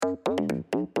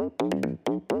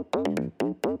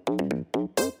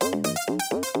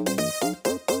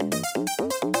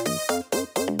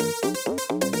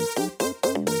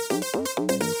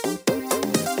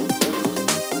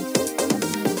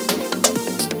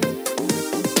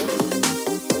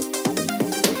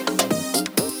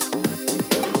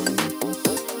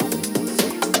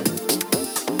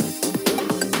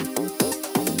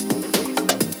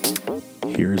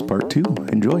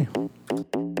enjoy.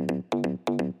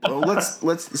 Well,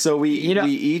 let's. So we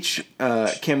each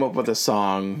came up with a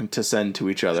song to send to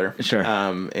each other. Sure.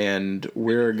 And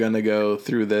we're gonna go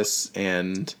through this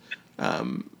and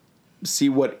see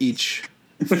what each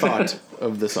thought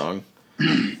of the song.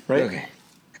 Right. Okay.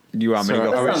 Do you want me to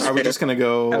go first? Are we just gonna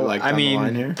go the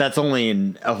line here? That's only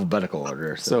in alphabetical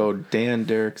order. So Dan,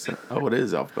 Derek. Oh, it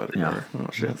is alphabetical order. Oh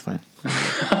shit, that's fine.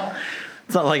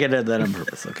 It's not like I did that on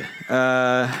purpose. Okay.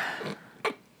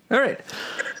 All right.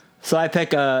 So I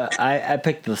picked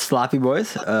the Sloppy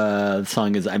Boys. The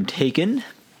song is "I'm Taken."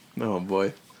 Oh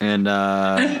boy. And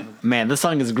man, this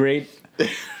song is great.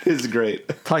 It's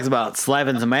great. Talks about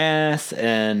slapping some ass,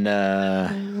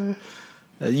 and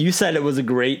you said it was a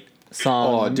great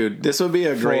song. Oh, dude, this would be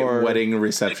a great wedding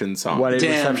reception song. Wedding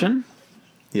reception?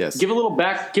 Yes. Give a little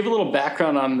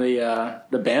background on the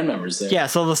band members there. Yeah,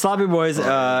 so the Sloppy Boys,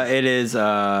 it is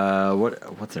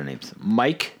what's their names?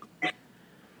 Mike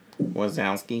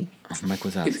Wazowski.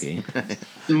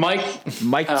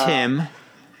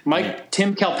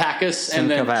 Tim Kalpakis, and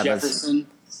then Jefferson.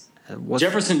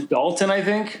 Jefferson Dalton, I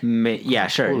think. Yeah,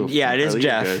 sure. Ooh, yeah, it is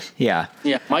Jeff. Yeah.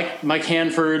 Yeah, Mike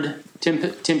Hanford, Tim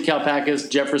Kalpakis,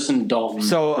 Jefferson Dalton.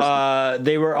 So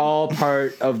they were all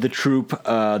part of the troupe,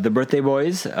 the Birthday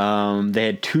Boys. They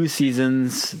had 2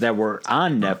 seasons that were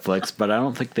on Netflix, but I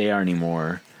don't think they are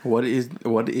anymore. What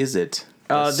is it?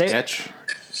 Sketch?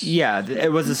 Yeah,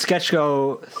 it was a sketch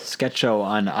show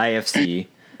on IFC.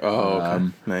 Oh, okay.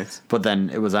 Nice. But then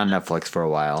it was on Netflix for a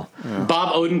while. Yeah.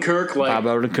 Bob Odenkirk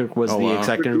was the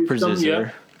executive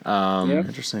producer.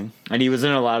 Interesting. And he was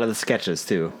in a lot of the sketches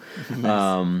too.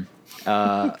 Nice.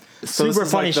 So super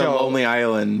funny like show. Lonely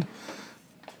Island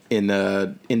in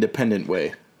a independent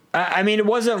way. I mean, it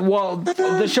wasn't. Well,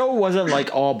 the show wasn't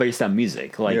like all based on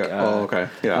music. Like, okay.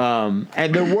 Yeah.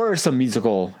 And there were some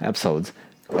musical episodes.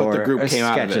 Or the group came sketches,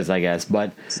 out of it. I guess.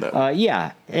 But,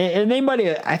 yeah. And they might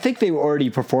have, I think they were already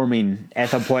performing at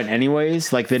some point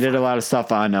anyways. Like, they did a lot of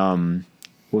stuff on,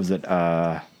 what was it?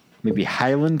 Maybe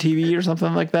Highland TV or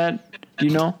something like that. Do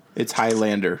you know? It's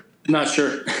Highlander. Not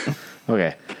sure.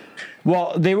 Okay.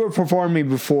 Well, they were performing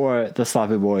before the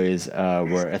Sloppy Boys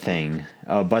were a thing.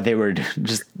 But they were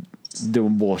just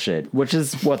doing bullshit, which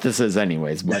is what this is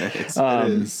anyways. But it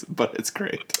is, but it's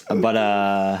great.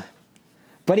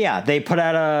 But yeah, they put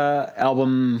out a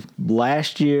album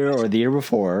last year or the year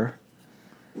before,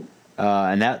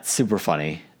 and that's super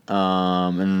funny.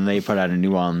 And then they put out a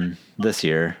new one this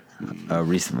year,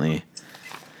 recently.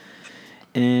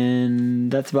 And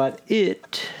that's about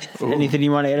it. Ooh, anything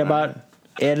you want to add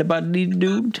about the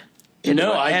dude?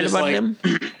 No, I just like him.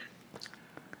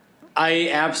 I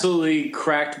absolutely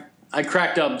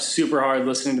cracked up super hard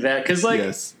listening to that because, like,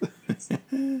 yes.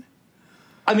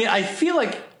 I mean, I feel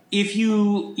like. If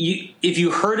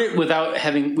you heard it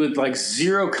with like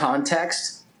zero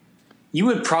context, you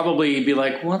would probably be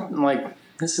like, "What? Like,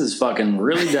 this is fucking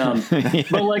really dumb." Yeah.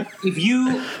 But like, if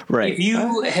you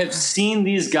have seen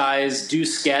these guys do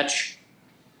sketch,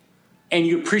 and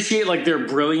you appreciate like their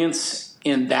brilliance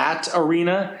in that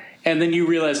arena, and then you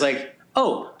realize like,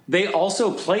 oh, they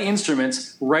also play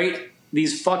instruments, write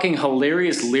these fucking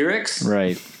hilarious lyrics,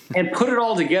 right, and put it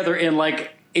all together in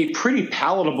like a pretty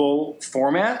palatable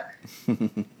format.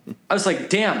 I was like,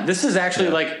 damn, this is actually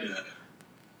like,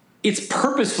 it's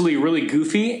purposefully really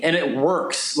goofy and it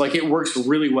works. Like, it works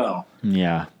really well.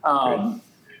 Yeah. And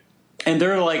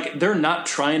they're not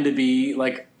trying to be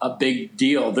like a big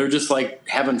deal. They're just like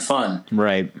having fun.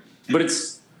 Right. But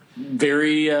it's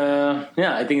very,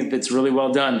 I think it's really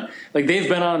well done. Like, they've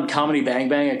been on Comedy Bang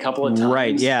Bang a couple of times.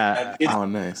 Right. Yeah. Oh,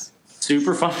 nice.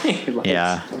 Super funny. Like,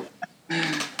 yeah.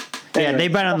 Yeah,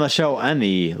 they've been on the show and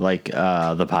the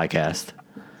podcast.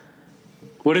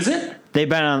 What is it? They've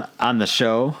been on the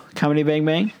show Comedy Bang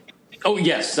Bang. Oh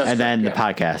yes, and then the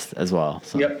podcast as well.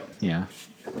 So, yep. Yeah,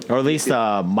 or at least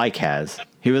Mike has.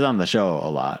 He was on the show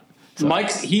a lot. So.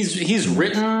 Mike's he's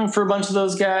written for a bunch of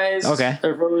those guys. Okay,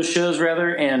 or for those shows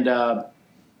rather, and I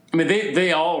mean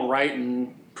they all write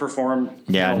and perform.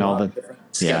 Yeah, and all the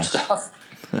sketch stuff.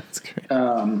 That's great.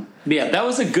 Yeah, that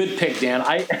was a good pick, Dan.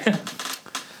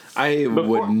 I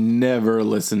would never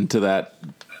listen to that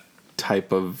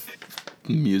type of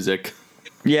music.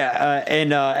 Yeah,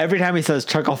 and every time he says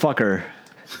 "chuckle fucker"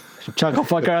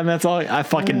 on that song, I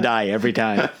fucking die every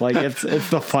time. Like it's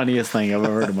the funniest thing I've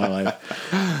ever heard in my life.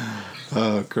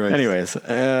 Oh, great. Anyways,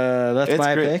 that's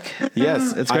my pick.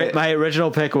 Yes, it's great. My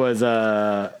original pick was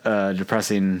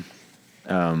depressing.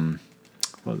 I don't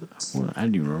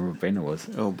even remember what band it was.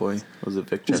 Oh boy, was it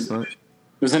Vic Chestnut?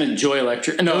 Wasn't it Joy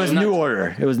Electric? No, it was New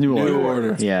Order. New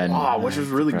Order. Yeah. Which was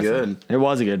really good. It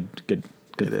was a good. It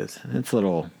is. It's a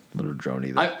little little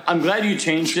drony there. I'm glad you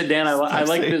changed it, Dan. I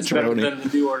like this better drony. than the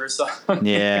New Order song.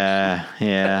 Yeah,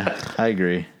 I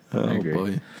agree. I agree.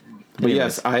 Boy. But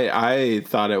yes, I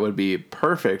thought it would be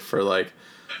perfect for like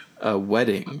a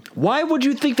wedding. Why would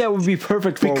you think that would be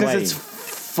perfect for a Because wedding? it's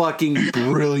fucking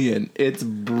brilliant. It's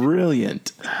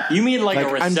brilliant. You mean like a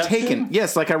Like reception? I'm taken.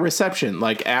 Yes, like a reception.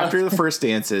 Like after the first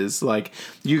dances, like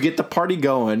you get the party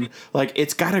going. Like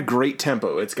it's got a great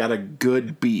tempo. It's got a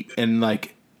good beat, and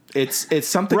like it's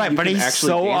something right, you but can he's actually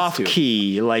so dance off to.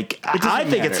 key. Like I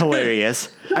think it's matter. hilarious.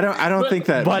 I don't think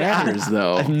that But matters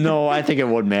though. No, I think it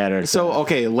would matter. So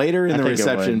okay, later in the think it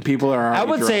reception, would. people are. I already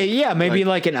would drunk. say, yeah, maybe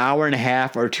like an hour and a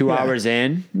half or 2 hours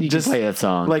in, you Just just play that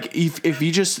song. Like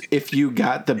if you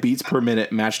got the beats per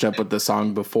minute matched up with the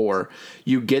song before,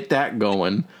 you get that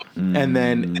going, and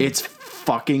then it's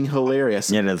fucking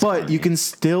hilarious. It is but funny. you can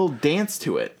still dance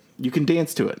to it. You can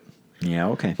dance to it. yeah,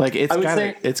 okay. Like I would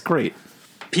say- it's great.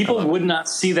 People would not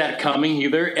see that coming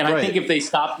either, and I Right. think if they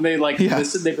stopped and they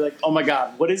listen, they'd be like, "Oh my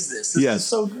god, what is this? This Yes. is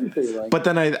so goofy!" Like, But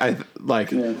then I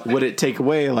like, would it take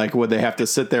away? Like, would they have to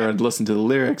sit there and listen to the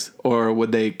lyrics, or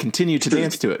would they continue to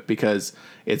dance to it because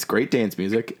it's great dance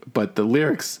music, but the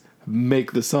lyrics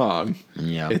make the song?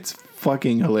 Yeah. It's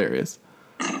fucking hilarious.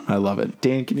 I love it.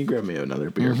 Dan, can you grab me another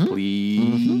beer,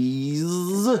 please?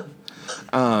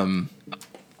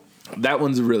 That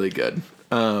one's really good.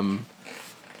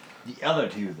 The other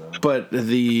two, though. But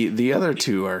the other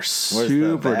two are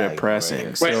super bag depressing.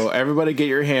 right So everybody get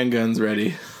your handguns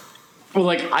ready. well,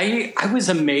 like I was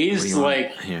amazed.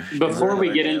 Like Here. before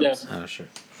we get into Oh, sure.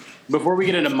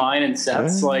 mine and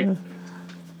Seth's, like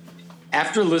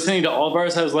after listening to all of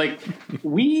ours, I was like,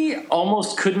 we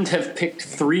almost couldn't have picked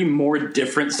 3 more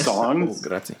different songs.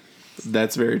 Grazie.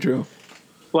 That's very true.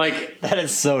 Like That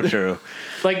is so true.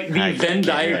 the Venn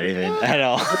diagram. I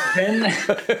know.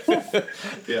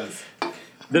 Yes.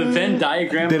 The Venn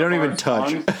diagram. They don't of our even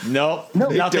touch. songs, Nope.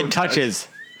 Nothing don't touches.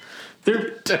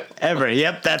 they're Ever.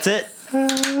 Yep, that's it.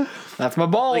 That's my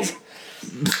balls.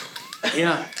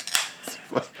 yeah.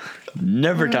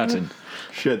 Never touching.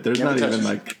 Shit, there's Never not even touches.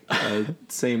 like a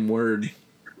same word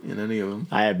in any of them.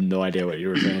 I have no idea what you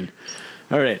were saying.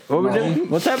 All right. What we doing?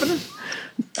 What's happening?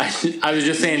 I was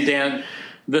just saying, Dan.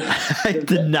 I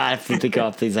did not have to take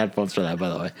off these headphones for that, by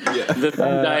the way. The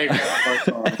Venn diagram of our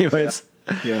songs. Anyways.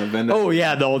 Yeah, Venn. Oh,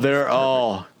 yeah, no, they're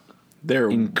all they're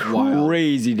wild.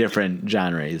 crazy different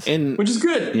genres. And Which is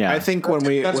good. Yeah. I think when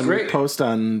we That's we great. post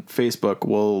on Facebook,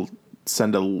 we'll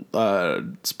send a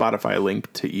Spotify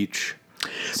link to each.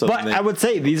 So But they- I would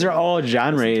say these are all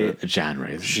genres. Genre.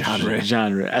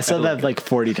 I said that like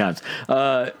 40 times.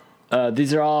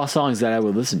 These are all songs that I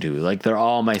would listen to. Like they're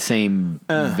all my same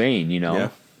vein, you know? yeah.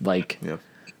 Like, yeah.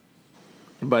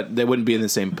 But they wouldn't be in the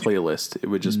same playlist. It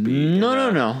would just be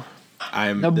no.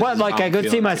 I'm. No, this but is like how I I'm could see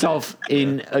feeling myself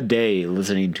in a day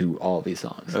listening to all these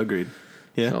songs. today. Agreed.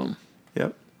 Yeah. So,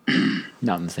 Yep.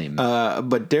 not in the same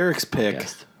But Derek's pick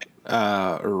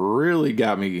podcast. really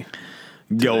got me.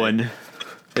 Going.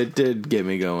 It did get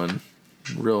me going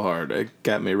real hard. It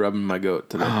got me rubbing my goat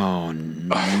today. Oh,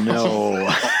 no.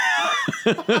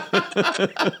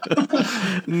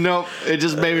 Nope. It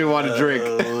just made me want to drink.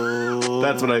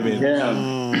 That's what I mean. Yeah.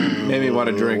 Made me want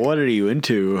to drink. What are you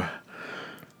into?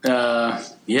 Yeah.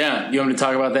 You want me to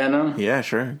talk about that now? Yeah,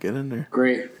 sure. Get in there.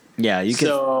 Great. Yeah, you can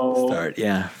So start.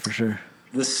 Yeah, for sure.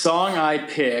 the song I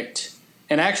picked,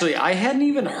 and actually I hadn't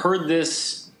even heard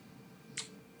this.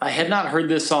 I had not heard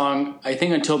this song, I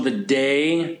think, until the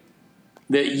day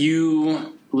that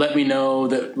you let me know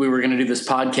that we were going to do this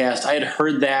podcast. I had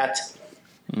heard that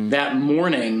that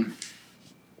morning.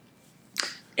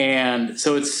 And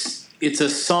so it's a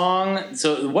song.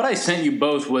 So what I sent you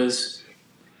both was,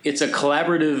 it's a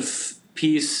collaborative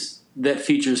piece that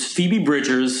features Phoebe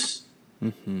Bridgers,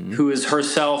 who is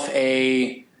herself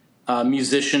a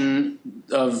musician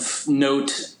of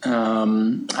note. I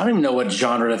don't even know what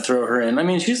genre to throw her in. I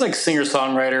mean, she's like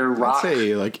singer-songwriter, rock. I'd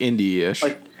say like indie-ish.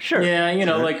 Like, Sure. yeah, you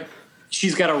know, like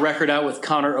she's got a record out with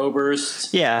Connor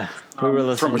Oberst, Yeah, we were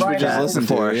listening from to Friday. that Listened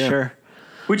to, before. yeah. Sure.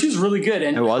 which is really good.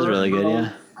 And It was her- really good, yeah.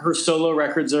 Her solo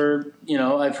records are, you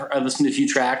know, I've listened to a few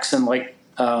tracks, and like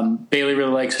Bailey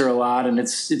really likes her a lot, and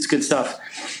it's good stuff.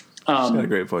 She's got a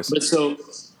great voice. But so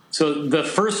the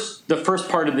first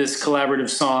part of this collaborative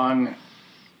song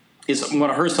is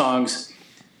one of her songs,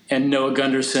 and Noah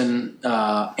Gunderson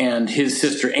and his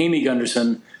sister Amy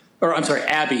Gunderson, or I'm sorry,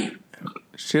 Abby.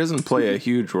 She doesn't play a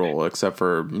huge role except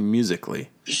for musically.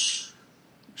 She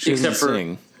doesn't Except for-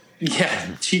 sing.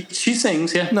 Yeah, she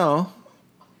sings. Yeah, No.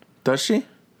 Does she?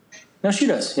 no, she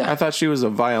does. Yeah. I thought she was a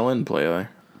violin player.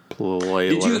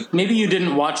 Did you? Maybe you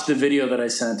didn't watch the video that I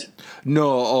sent.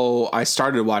 No, I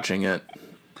started watching it.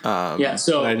 Yeah,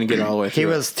 so I didn't get all the way He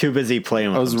through. was too busy playing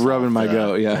with I was himself rubbing my to-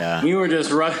 goat. Yeah. we were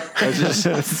just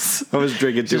I was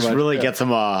drinking too Just much. really gets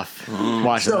him off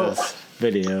watching So- this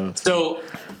video. So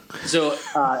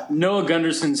Noah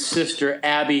Gunderson's sister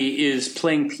Abby is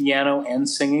playing piano and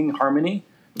singing harmony.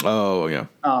 Oh yeah.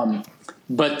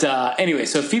 But anyway,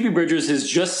 so Phoebe Bridgers is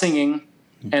just singing,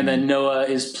 and then Noah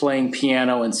is playing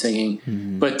piano and singing.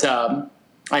 But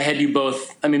I had you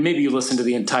both. I mean, maybe you listened to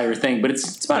the entire thing, but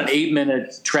it's about an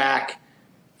 8-minute track.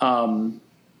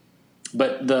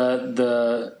 But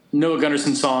the Noah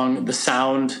Gunderson song, "The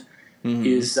Sound,"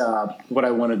 is what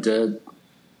I wanted to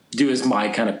do as my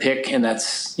kind of pick, and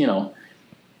that's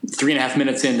 3.5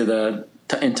 minutes into the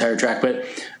entire track. But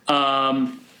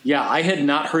yeah, I had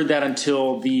not heard that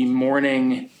until the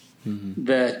morning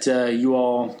that you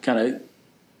all kind of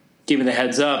gave me the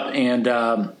heads up, and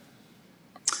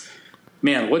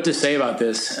man, what to say about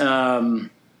this? I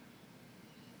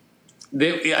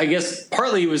guess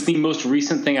partly it was the most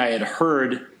recent thing I had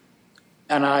heard.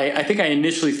 And I think I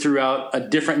initially threw out a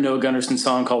different Noah Gunderson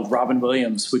song called Robin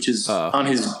Williams, which is on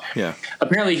his. Yeah.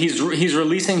 Apparently, he's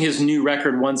releasing his new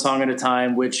record one song at a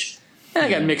time, which I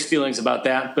got mixed feelings about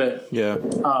that. But Yeah.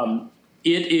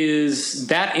 it is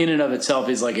that in and of itself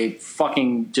is like a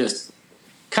fucking just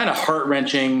kind of heart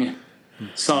wrenching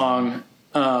song.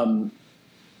 And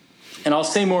I'll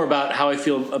say more about how I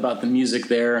feel about the music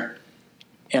there.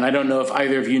 And I don't know if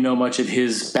either of you know much of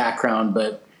his background,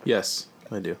 but Yes,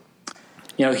 I do.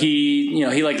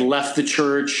 he like left the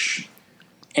church,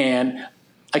 and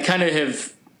I kind of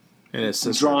have And his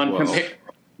sister as well.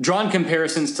 drawn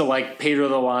comparisons to like Pedro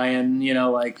the Lion,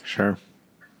 like Sure.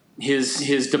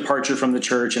 his departure from the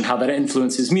church and how that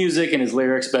influenced his music and his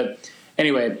lyrics. But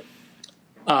anyway,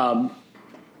 I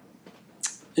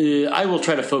will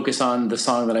try to focus on the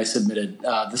song that I submitted,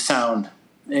 "The Sound,"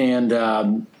 and I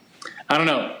don't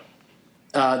know.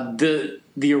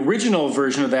 The original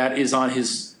version of that is on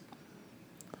his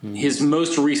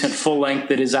most recent full length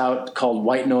that is out called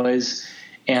White Noise,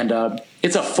 and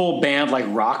it's a full band like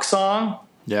rock song,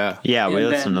 Yeah. Yeah, we And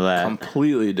listened to then that.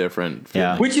 Completely different.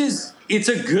 Yeah. which is it's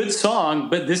a good song,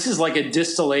 but this is like a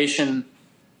distillation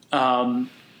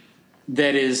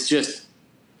that is just,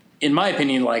 in my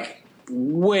opinion, like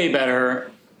way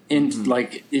better in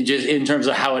like it just in terms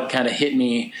of how it kind of hit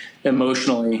me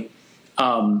emotionally.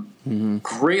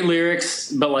 Great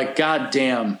lyrics, but like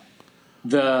goddamn,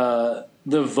 the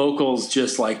vocals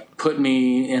just like put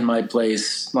me in my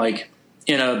place, like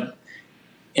in a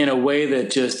way that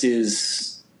just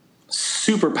is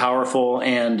super powerful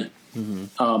and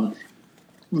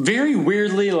very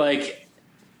weirdly like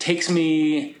takes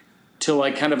me to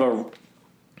like kind of a,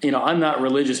 I'm not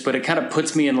religious, but it kind of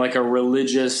puts me in like a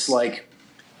religious like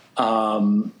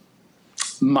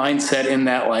mindset in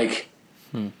that like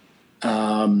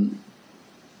I'm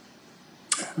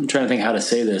trying to think how to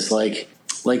say this, like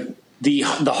the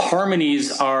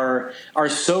harmonies are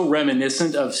so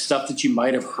reminiscent of stuff that you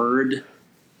might have heard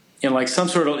in like some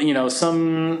sort of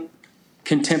some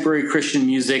contemporary Christian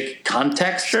music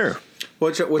context. Sure.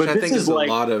 Which I this think is is a like-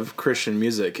 lot of Christian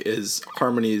music is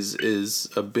harmonies is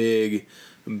a big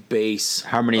base.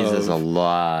 Harmonies of, is a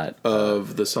lot,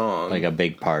 of the song. like a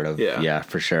big part of, Yeah. yeah,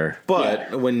 for sure.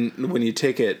 But when you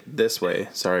take it this way,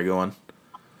 sorry, go on.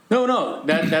 No,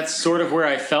 that's sort of where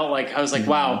I felt like I was like,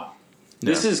 wow,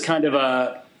 this is kind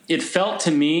of it felt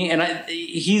to me, and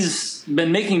he's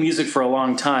been making music for a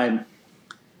long time,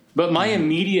 but my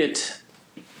immediate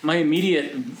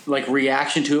like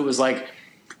reaction to it was like,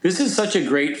 this is such a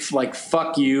great like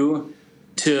fuck you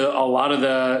to a lot of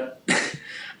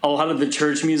the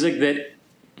church music that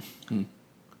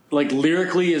like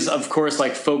lyrically is of course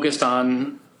like focused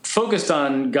on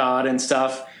God and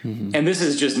stuff. And this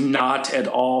is just not at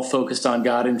all focused on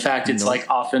God. In fact, it's like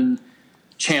often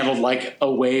channeled like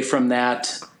away from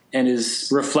that and is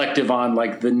reflective on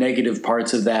like the negative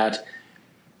parts of that.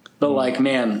 But like,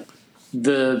 man,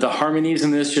 the harmonies in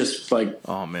this just like,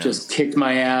 just kicked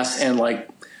my ass and like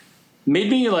made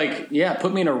me like,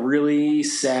 put me in a really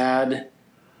sad,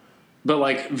 but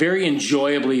like very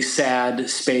enjoyably sad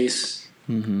space.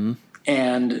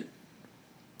 And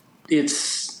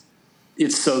it's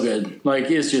so good. Like,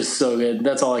 it's just so good.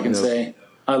 That's all I can say.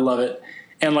 I love it.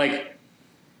 And like,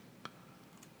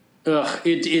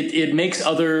 it makes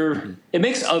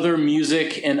other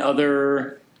music and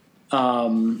other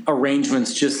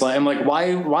arrangements just like, I'm like,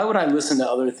 why would I listen to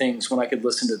other things when I could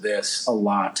listen to this a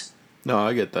lot? No,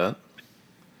 I get that.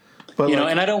 But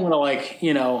and I don't want to like,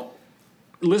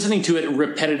 listening to it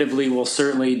repetitively will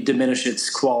certainly diminish its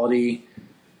quality.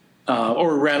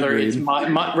 Or rather, it's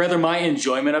my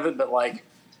enjoyment of it. But like,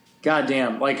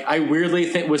 goddamn, like I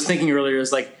weirdly was thinking earlier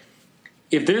is like,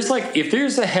 if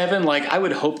there's a heaven, like I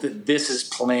would hope that this is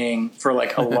playing for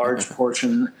like a large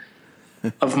portion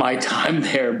of my time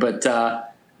there, but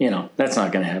that's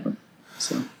not going to happen.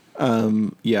 So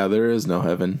yeah, there is no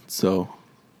heaven. So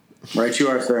right, you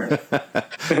are, sir.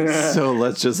 so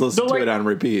let's just listen to it on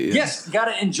repeat. Yeah. Yes, got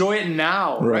to enjoy it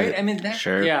now, right? I mean,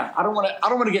 sure. Yeah, I don't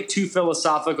want to get too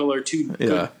philosophical or too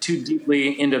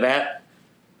deeply into that.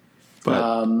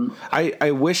 But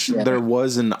I wish there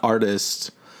was an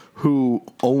artist who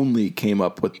only came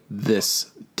up with this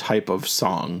type of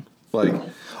song. Like,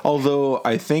 although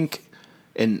I think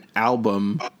an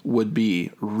album would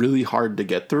be really hard to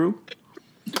get through.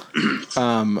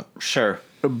 Sure.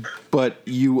 But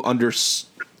you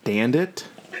understand it.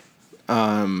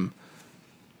 And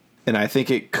I think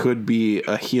it could be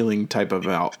a healing type of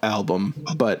album,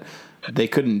 but they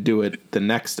couldn't do it the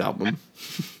next album.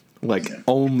 Like,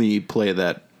 only play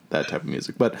that type of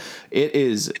music. But it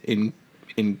is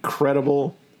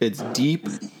incredible. It's deep.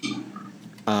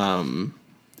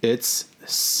 It's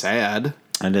sad.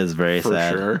 It is very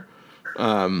sad. For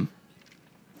sure.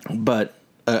 But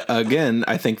again,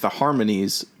 I think the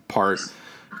harmonies part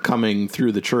coming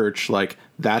through the church, like,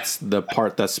 that's the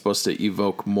part that's supposed to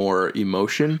evoke more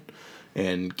emotion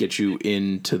and get you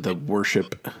into the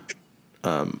worship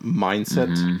mindset,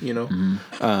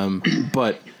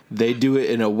 but they do it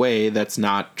in a way that's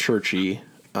not churchy.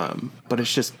 But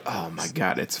it's just, oh my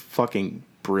God, it's fucking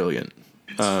brilliant.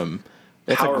 It's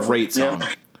Powerful. a great song.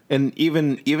 Yeah. And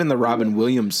even the Robin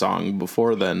Williams song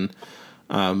before then,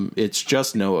 it's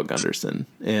just Noah Gunderson.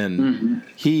 And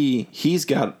he's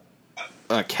got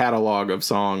a catalog of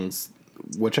songs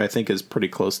which I think is pretty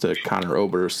close to Conor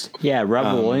Oberst. Yeah,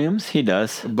 Robin Williams, he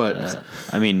does. But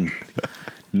I mean,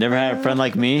 Never Had a Friend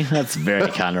Like Me, that's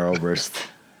very Conor Oberst.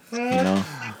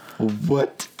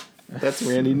 What? That's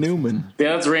Randy Newman.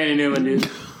 Yeah, that's Randy Newman, dude.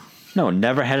 No,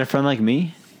 Never Had a Friend Like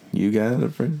Me. You got a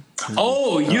friend?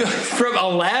 Oh, you from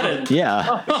Aladdin?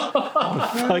 Yeah.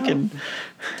 Fucking.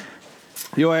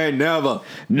 You ain't never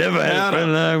had a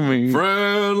friend like me.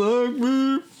 Friend like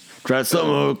me. Try some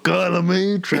more color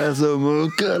me. Try some more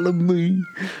color me.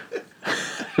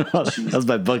 That's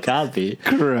by Bill Cosby.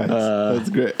 Correct. That's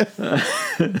great.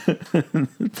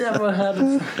 Never had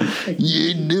a friend. You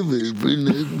ain't never had a friend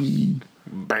like me.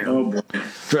 Oh, boy.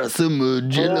 Try some more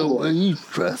jello me.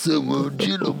 Try some more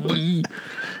jello me.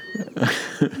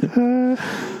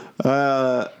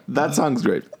 That song's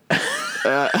great.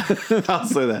 I'll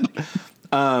say that.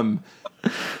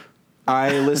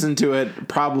 I listened to it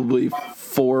probably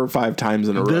 4 or 5 times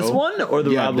in a row. This one or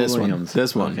the Robin Williams?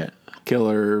 This one. Okay.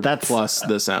 Killer. That's plus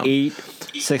the sound. 8,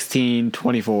 16,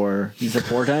 24. You said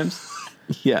 4 times?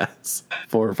 Yes.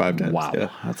 4 or 5 times. Wow. Yeah.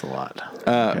 That's a lot.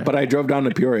 But I drove down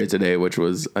to Peoria today, which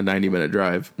was a 90-minute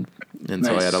drive. And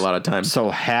so I had a lot of time. So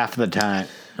half the time.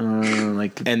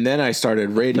 And then I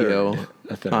started radio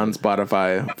on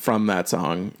Spotify from that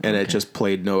song, and it just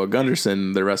played Noah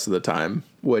Gunderson the rest of the time,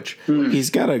 which he's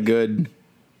got a good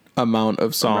amount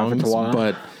of songs,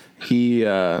 but he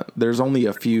there's only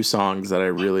a few songs that I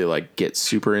really get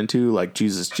super into, like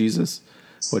Jesus, Jesus,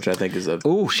 which I think is a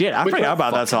shit! I forgot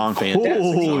about that song.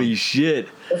 Holy shit!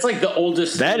 That's like the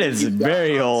oldest. That is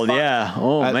very old. Yeah.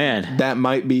 Oh man, that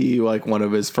might be like one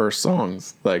of his first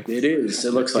songs. Like it is.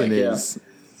 It looks like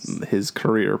his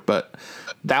career, but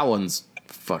that one's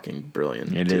fucking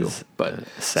brilliant. It too. is, but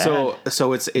sad.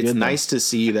 So it's nice to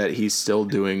see that he's still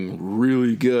doing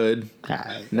really good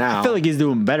now. I feel like he's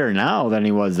doing better now than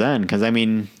he was then, because I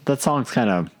mean that song's kind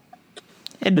of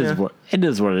it is what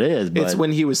it is. But it's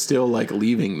when he was still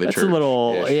leaving the church. It's a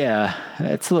little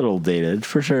it's a little dated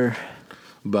for sure.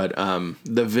 But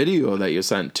the video that you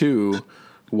sent too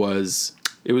was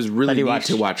really neat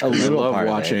to watch. I love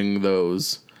watching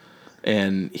those.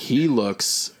 And he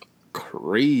looks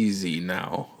crazy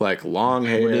now, long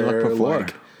hair. What did he look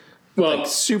before?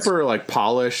 Super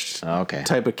polished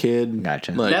type of kid.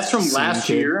 Gotcha. That's from last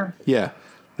year. Yeah,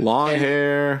 long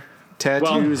hair,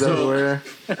 tattoos everywhere.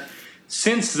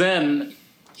 Since then,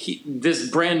 this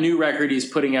brand new record he's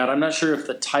putting out. I'm not sure if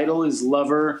the title is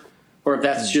Lover or if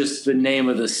that's just the name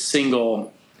of the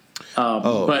single.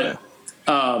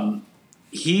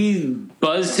 He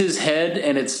buzzed his head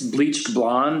and it's bleached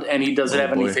blonde, and he doesn't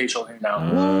have any facial hair now.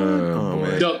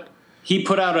 So he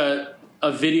put out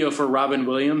a video for Robin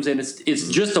Williams, and it's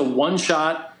just a one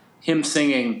shot him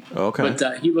singing. Okay,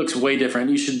 but he looks way different.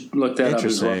 You should look that up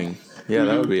as well. Yeah,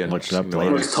 that would be interesting.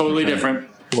 Looks totally different.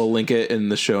 We'll link it in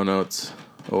the show notes,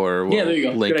 or we'll there you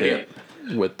go. link it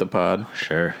with the pod.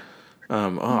 Sure.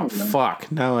 Fuck!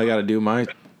 Now I got to do my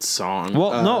song.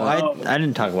 Well, no, I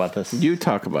didn't talk about this. You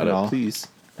talk about it, please.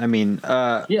 I mean,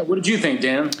 what did you think,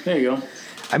 Dan? There you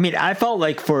go. I mean, I felt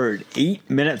like for an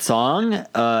 8-minute song,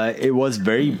 it was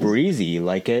very breezy.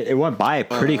 Like it went by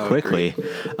pretty quickly.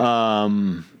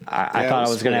 I thought I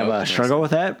was going to have a struggle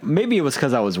with that. Maybe it was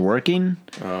because I was working.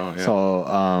 Oh, yeah.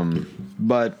 So,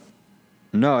 but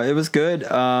no, it was good.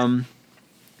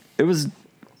 It was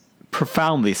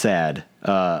profoundly sad.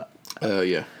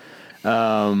 Yeah.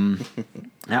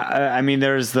 I mean,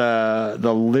 there's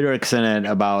the lyrics in it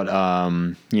about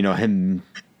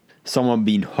someone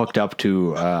being hooked up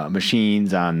to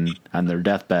machines on their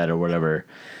deathbed or whatever,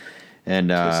 and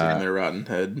Kissing their rotten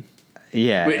head.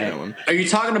 yeah. Wait, are you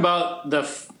talking about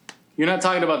you're not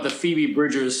talking about the Phoebe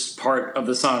Bridgers part of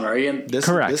the song, are you?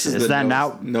 Correct. This is Is the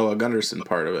that Noah Gunderson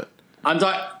part of it.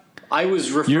 I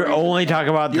was referring. You're only talking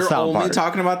about the You're sound only part.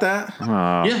 talking about that?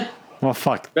 Yeah, Well,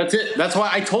 fuck. that's it. That's why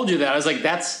I told you that. I was like,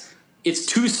 it's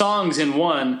 2 songs in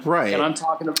one, Right? And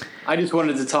I just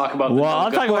wanted to talk about. Well,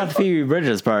 I'll talk about the Phoebe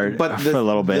Bridges part for a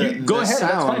little bit. Go ahead, that's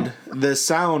fine. The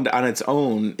sound on its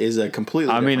own is a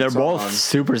completely. I mean, they're different both song.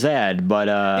 super sad, but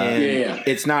And Yeah.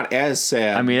 it's not as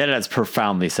sad. I mean, that's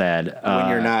profoundly sad. when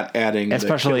you're not adding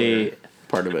especially- the killer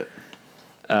part of it.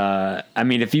 I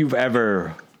mean, if you've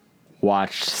ever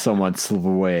watched someone slip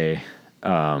away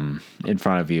in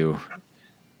front of you,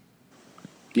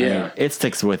 Yeah. it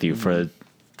sticks with you for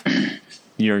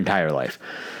your entire life.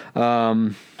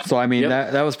 So I mean,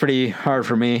 Yep. that was pretty hard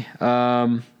for me.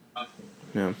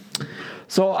 Yeah.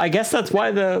 So I guess that's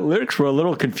why the lyrics were a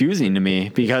little confusing to me,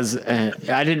 because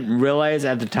I didn't realize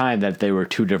at the time that they were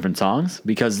 2 different songs,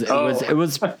 because it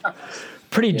was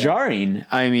pretty jarring.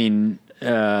 I mean,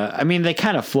 they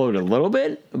kind of flowed a little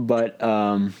bit, but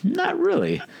not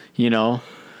really, Yeah,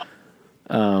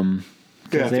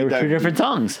 they were 2 different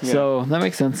songs. Yeah. So that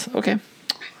makes sense. Okay.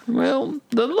 Well,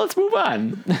 then let's move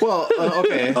on. Well,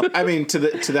 okay. I mean, to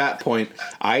that point,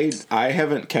 I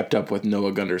haven't kept up with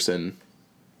Noah Gunderson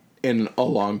in a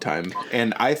long time,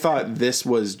 and I thought this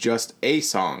was just a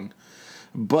song.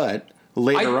 But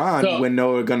later when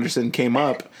Noah Gunderson came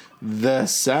up, the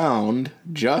sound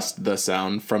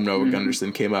from Noah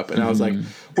Gunderson came up, and I was like,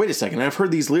 wait a second, I've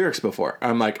heard these lyrics before.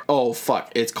 I'm like, oh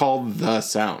fuck, it's called The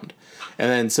Sound.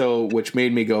 And then which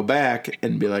made me go back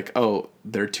and be like, oh,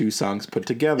 they're 2 songs put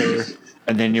together.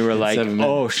 And then you were like, 7 minutes.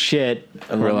 oh shit,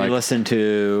 let me listen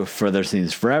to Further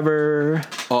Scenes Forever.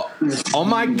 Oh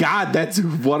my god, that's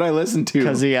what I listened to.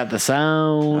 Because he got the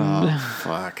sound. Oh,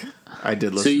 fuck. I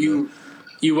did listen So to that.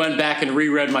 you went back and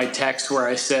reread my text where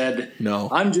I said, No.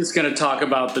 I'm just going to talk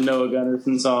about the Noah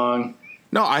Gunderson song.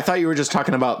 No, I thought you were just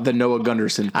talking about the Noah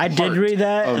Gunderson I did read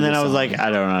that, of and then the I was song. like, I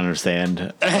don't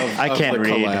understand. I of can't the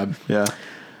read. collab. Yeah.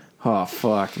 Oh,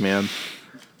 fuck, man.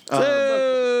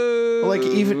 So, Like,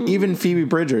 even Phoebe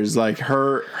Bridgers, like,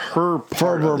 her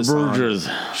part of the song, Bridges.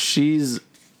 she's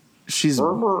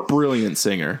a brilliant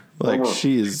singer. Like,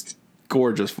 she's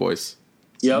gorgeous voice.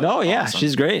 Yep. No, yeah,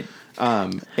 she's great.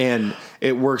 And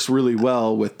it works really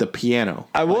well with the piano.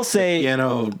 I will say,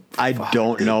 Piano. I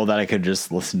don't know that I could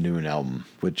just listen to an album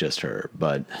with just her,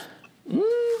 but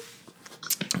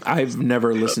I've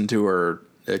never listened to her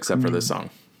except for this song.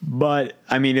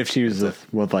 I mean, if she was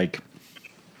with like,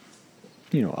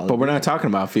 other But we're not talking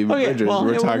about Phoebe Okay, Bridgers. well,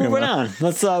 we're talking moving about on.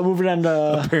 Let's move it on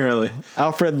to apparently.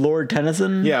 Alfred Lord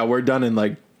Tennyson. Yeah, we're done in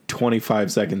like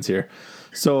 25 seconds here.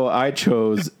 So I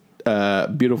chose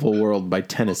Beautiful World by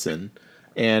Tennyson,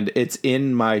 and it's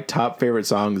in my top favorite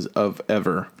songs of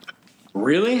ever.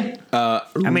 Really? I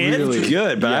mean, Really, it's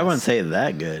good, but I yes. wouldn't say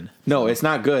that good. No, it's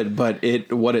not good, but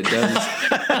what it does,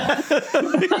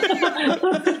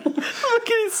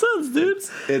 Fucking sense, dude.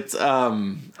 it's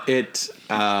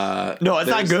No, it's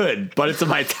not good, but it's in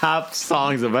my top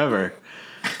songs of ever.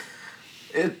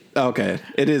 Okay,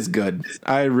 it is good.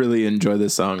 I really enjoy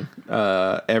this song.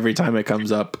 Every time it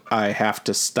comes up, I have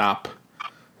to stop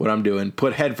what I'm doing,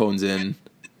 put headphones in,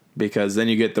 because then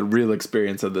you get the real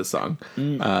experience of this song.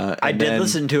 I did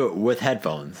listen to it with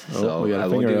headphones, so we got a I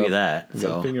will finger give up. you that. We got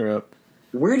a So. finger up.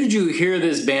 Where did you hear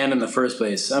this band in the first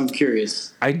place? I'm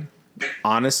curious. I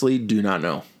honestly do not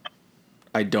know.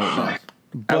 I don't know. I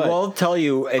But will tell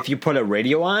you, if you put a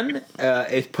radio on,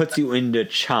 it puts you into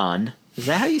Chan. Is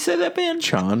that how you say that band?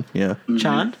 Sean, yeah.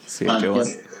 Chan? C-H-O-N.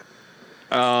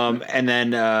 And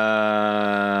then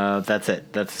that's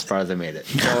it. That's as far as I made it.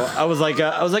 So I was like,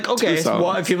 okay, Two songs.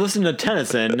 well, if you listen to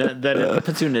Tennyson, then it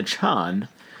puts you into Chan.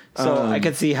 So I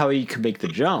could see how you could make the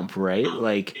jump, right?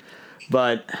 Like,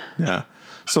 but Yeah.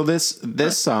 So this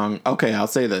song, okay, I'll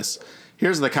say this.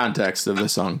 Here's the context of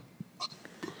this song.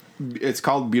 It's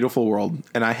called Beautiful World,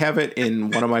 and I have it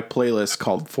in one of my playlists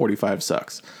called 45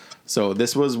 Sucks. So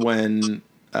this was when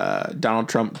Donald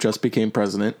Trump just became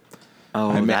president. oh,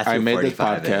 I that's made what this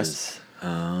 45 podcast. is.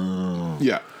 Oh,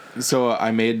 Yeah. So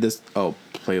I made this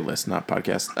playlist, not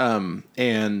podcast.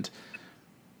 And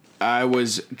I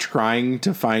was trying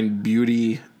to find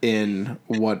beauty in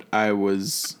what I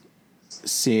was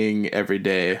seeing every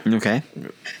day Okay.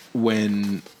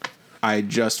 when I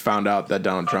just found out that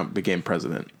Donald Trump became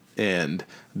president. And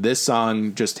this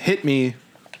song just hit me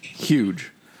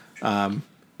huge.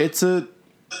 It's a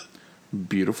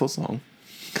beautiful song.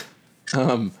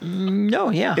 No,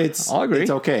 yeah. I'll agree. It's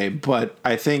okay, but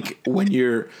I think when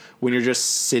you're just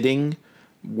sitting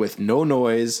with no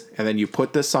noise and then you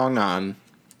put this song on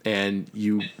and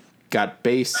you got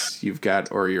bass,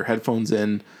 or your headphones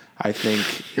in, I think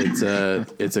it's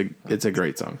a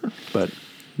great song. But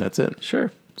that's it.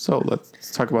 Sure. So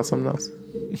let's talk about something else.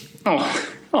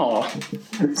 Oh.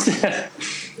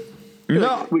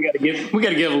 No. We gotta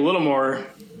give a little more.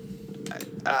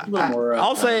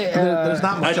 I'll say There's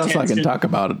not much else I can talk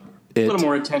about it. A little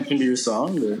more attention to your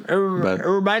song. It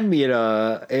reminds me of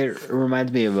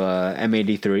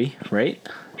M83, right?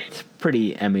 It's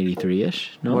pretty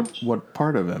M83-ish. No, What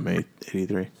part of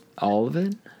M83? all of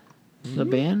it. The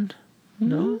band.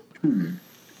 No.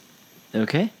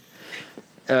 Okay.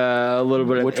 A little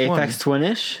bit of Which Aphex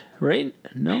Twin-ish, right?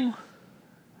 No.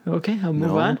 Okay, I'll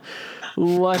move on.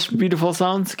 Lush, beautiful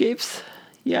soundscapes.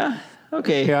 Yeah.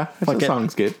 Okay. Yeah, it's a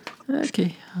songscape.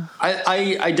 Okay.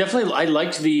 I definitely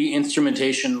liked the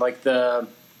instrumentation, like the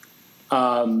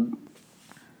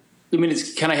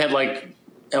it's kind of had like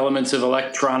elements of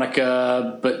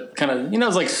electronica, but kind of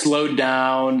it's like slowed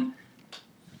down.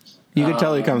 You can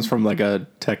tell he comes from like a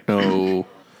techno.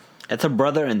 It's a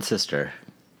brother and sister.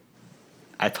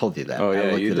 I told you that. Oh I yeah,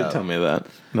 looked you it did up. tell me that,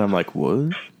 and I'm like,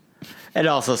 what? It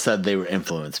also said they were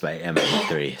influenced by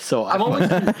M83, so I'm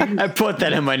always I put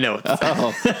that in my notes.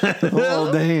 Oh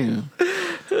damn!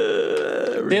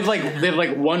 They have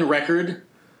like one record,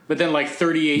 but then like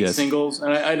 38 singles,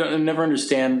 and I never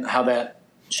understand how that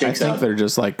I shakes think out. they're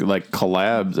just like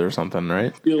collabs or something,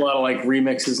 right? Do a lot of like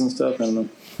remixes and stuff. I don't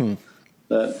know.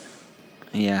 But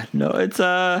Yeah, no, it's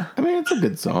I mean, it's a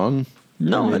good song.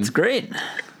 it's great.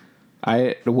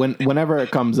 Whenever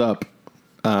it comes up,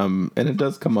 and it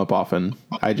does come up often,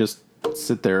 I just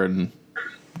sit there and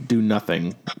do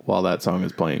nothing while that song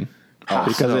is playing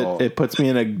because it puts me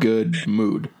in a good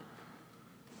mood.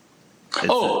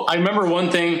 I remember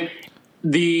one thing.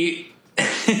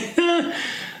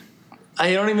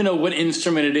 I don't even know what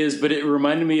instrument it is, but it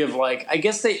reminded me of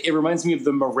it reminds me of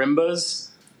the marimbas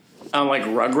on like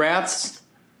Rugrats.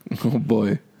 Oh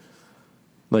boy,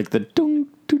 like the dung,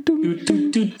 doo, dung,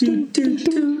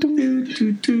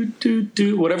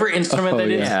 Whatever instrument that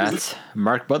is. Yeah, it's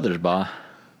Mark Mothersbaugh.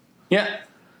 Yeah.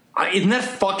 Isn't that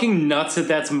fucking nuts that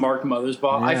that's Mark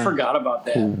Mothersbaugh? I forgot about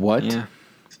that. What? Yeah,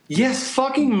 Yes,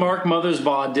 fucking Mark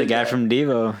Mothersbaugh did the guy that. from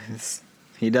Devo.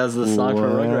 He does the song for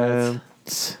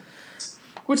Rugrats.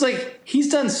 Which, he's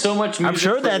done so much music.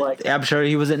 I'm sure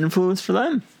he was an influence for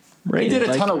them. Right? He did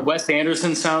a ton of Wes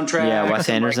Anderson soundtracks. Yeah, Wes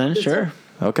Anderson, sure.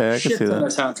 Okay, I can see that.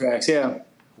 Soundtracks, yeah.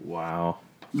 Wow.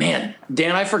 Man,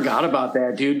 Dan, I forgot about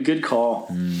that, dude. Good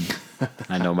call.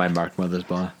 I know my Mark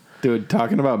Mothersbaugh. Dude,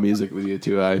 talking about music with you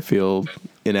two, I feel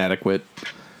inadequate.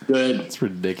 Good. It's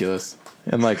ridiculous.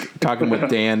 And talking with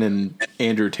Dan and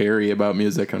Andrew Terry about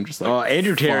music, I'm just like, Oh,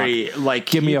 Andrew Terry,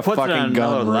 give me a puts fucking it on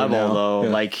gun another right level, now. though.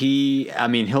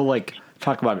 Yeah. He'll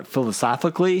talk about it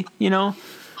philosophically, just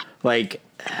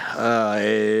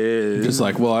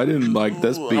well, I didn't like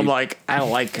this beat. I'm like, I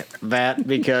don't like that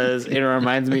because it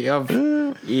reminds me of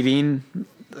eating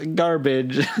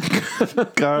garbage.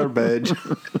 Garbage.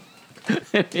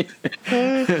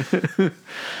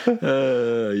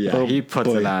 Yeah, he puts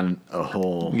boy. it on a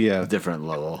whole different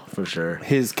level for sure.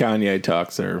 His Kanye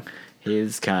talks are. He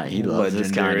loves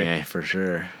his Legendary. Kanye for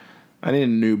sure. I need a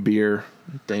new beer,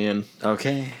 Dan.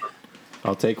 Okay.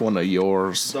 I'll take one of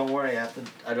yours. Don't worry, I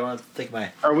don't have to take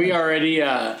my Are we already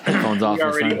headphones off.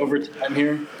 over time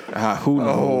here? Who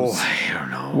knows? I don't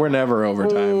know. We're never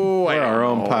overtime. We're our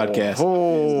own podcast.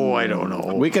 Oh, I don't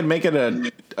know. We could make it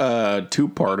a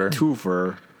two-parter.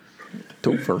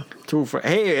 Twofer.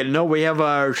 Hey, no, we have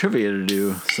our trivia to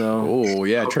do. So, Oh,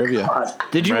 yeah, trivia.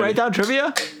 did you ready. write down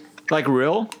trivia? Like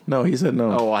real? No, he said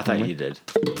no. Oh, I thought you did.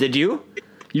 Did you?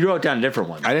 You wrote down a different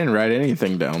one. I didn't write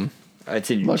anything down.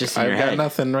 It's in, Look, just in your I've got head.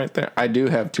 nothing right there. I do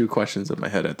have two questions in my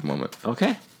head at the moment,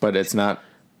 Okay. but it's not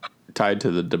tied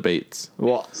to the debates.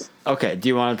 Well, okay. Do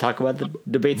you want to talk about the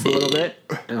debates a little bit?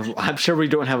 I'm sure we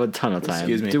don't have a ton of time.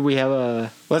 Excuse me. Do we have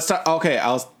a? Let's talk. Okay,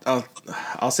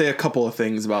 I'll say a couple of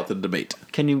things about the debate.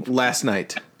 Can you? Last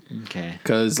night, Okay.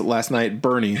 because last night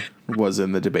Bernie was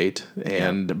in the debate,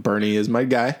 and Bernie is my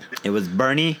guy. It was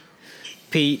Bernie,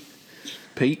 Pete,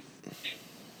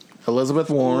 Elizabeth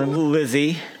Warren,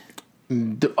 Lizzie,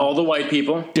 All the white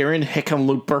people. Darren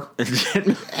Hickenlooper.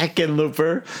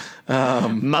 Hickenlooper.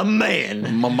 My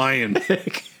man. My man.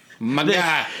 My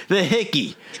guy. The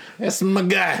hickey. That's my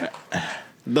guy.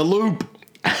 The loop.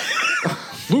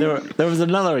 There was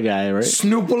another guy, right?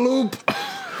 Snoopaloop.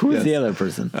 Who's the other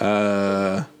person?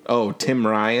 Tim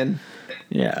Ryan.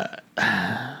 Yeah.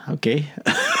 Okay.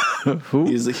 Who?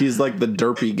 He's like the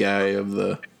derpy guy of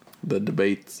the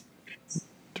debates.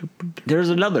 There's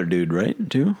another dude, right?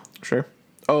 Too? Sure.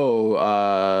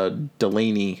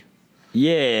 Delaney.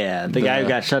 Yeah, the guy who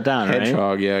got shut down,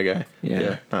 Hedgehog, right? yeah, guy.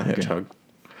 Yeah. Not Hedgehog.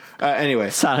 Anyway.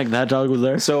 Sonic the Hedgehog was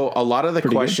there. So a lot of the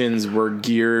Pretty questions were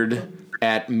geared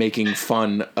at making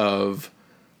fun of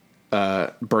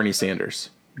Bernie Sanders.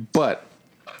 But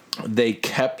they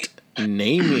kept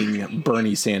naming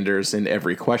Bernie Sanders in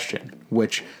every question,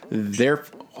 which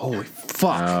holy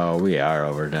fuck. Oh, we are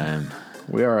overtime.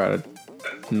 We are out of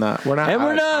we're not And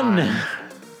we're done. Time.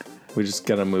 We just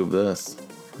gotta move this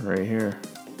right here.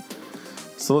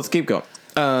 So let's keep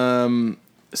going.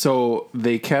 So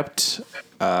they kept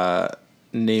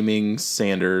naming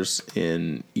Sanders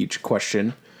in each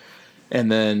question,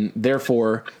 and then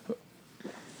therefore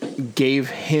gave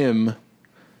him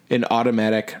an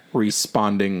automatic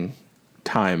responding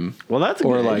time. Well, that's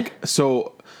or good. like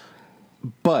so,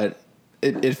 but.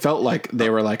 It felt like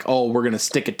they were like, oh, we're going to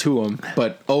stick it to him.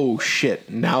 But, oh, shit,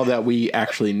 now that we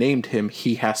actually named him,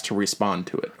 he has to respond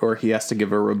to it. Or he has to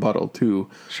give a rebuttal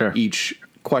to each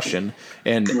question.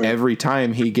 And every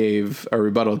time he gave a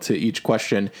rebuttal to each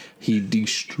question, he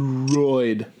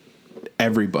destroyed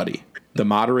everybody. The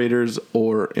moderators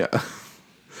or... Yeah.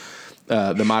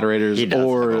 The moderators he does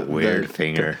or... have a weird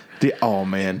finger. Oh,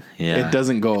 man. Yeah. It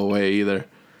doesn't go away either.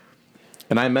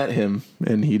 And I met him,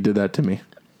 and he did that to me.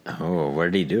 Oh,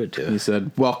 where did he do it to? He said,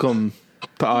 welcome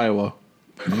to Iowa.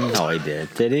 No, he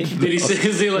did. Did he? Did he say,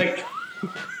 is he like,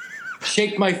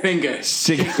 shake my finger?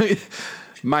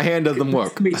 My hand doesn't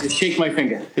work. Me to shake my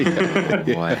finger.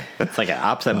 Boy, it's like an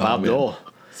opposite Bob Dole.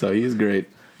 So he's great.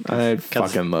 I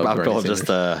fucking love Bob Bernie Dole. Sanders. Just,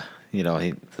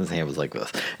 his hand was like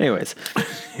this. Anyways.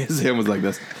 His hand was like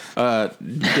this.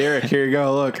 Derek, here you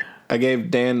go. Look, I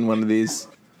gave Dan one of these.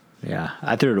 Yeah,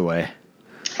 I threw it away.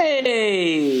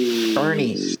 Hey,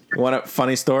 Bernie. Want a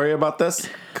funny story about this,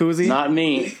 Koozie? Not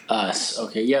me. Us.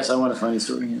 Okay. Yes, I want a funny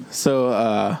story. Yeah.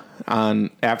 So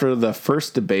after the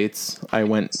first debates, I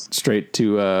went straight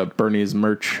to Bernie's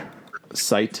merch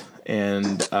site,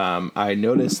 and I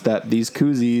noticed that these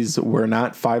koozies were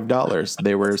not $5.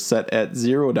 They were set at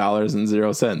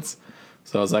 $0.00.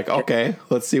 So I was like, okay,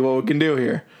 let's see what we can do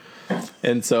here.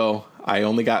 And so I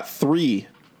only got 3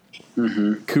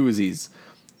 koozies.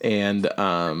 And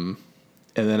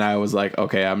then I was like,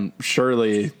 okay, I'm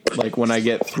surely, like, when I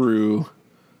get through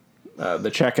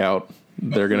the checkout,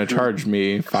 they're going to charge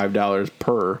me $5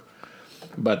 per.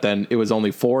 But then it was only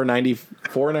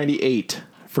 $4.98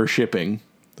 for shipping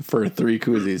for 3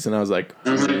 koozies. And I was like,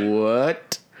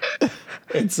 what?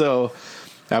 And so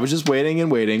I was just waiting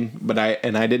and waiting, but I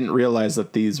didn't realize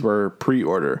that these were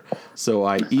pre-order. So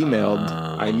I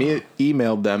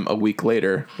emailed them a week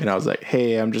later, and I was like,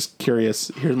 "Hey, I'm just curious.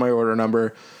 Here's my order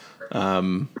number.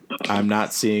 I'm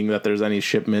not seeing that there's any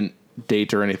shipment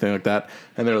date or anything like that."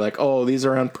 And they're like, "Oh, these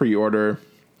are on pre-order.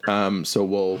 So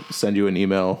we'll send you an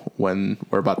email when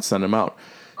we're about to send them out."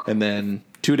 And then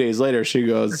 2 days later, she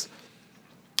goes,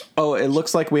 "Oh, it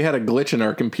looks like we had a glitch in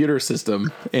our computer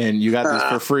system, and you got this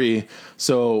for free.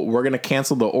 So we're going to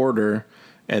cancel the order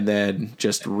and then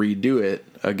just redo it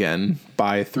again,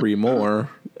 buy 3 more,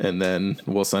 and then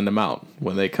we'll send them out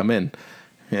when they come in."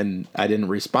 And I didn't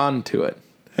respond to it.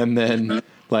 And then,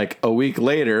 like, a week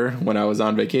later, when I was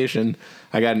on vacation,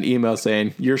 I got an email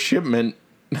saying, "Your shipment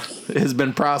has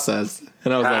been processed."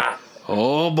 And I was like,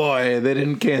 oh, boy, they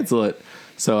didn't cancel it.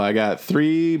 So I got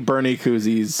 3 Bernie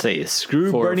koozies. Say,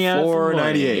 screw for Bernie out for $4.98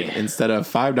 money. instead of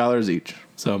 $5 each.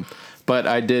 So, but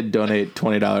I did donate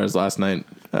 $20 last night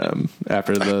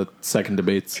after the second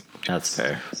debates. That's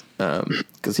fair.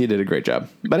 Because he did a great job.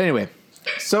 But anyway,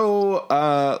 so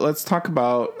let's talk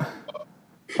about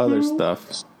other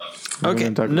stuff. What are we Okay.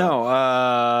 gonna talk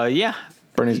about? Yeah.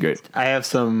 Bernie's great. I have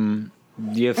some.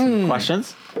 Do you have some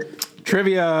questions?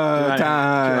 Trivia Want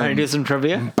time. to do some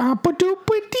trivia? Okay.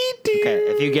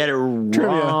 If you get it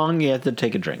wrong, you have to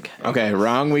take a drink. Okay,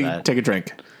 wrong. We That- take a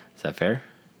drink. Is that fair?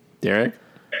 Derek,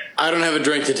 I don't have a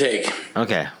drink to take.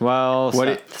 Okay. Well,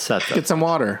 set get some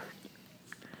water.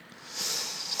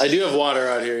 I do have water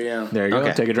out here. Yeah. There you go.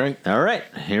 Okay. Take a drink. All right.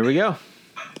 Here we go.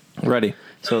 Ready.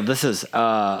 So this is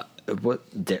Derek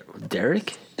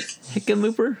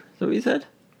Hickenlooper? Is that what you said?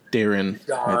 Darren,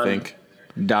 I think.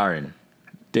 Darren.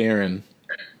 Darren.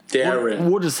 Darren.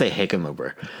 We'll just say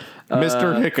Hickenlooper.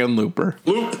 Mr. Hickenlooper.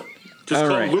 Loop. Just All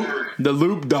call right. it Loop. The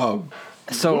Loop Dog.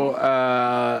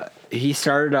 So he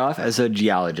started off as a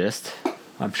geologist.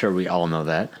 I'm sure we all know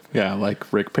that. Yeah,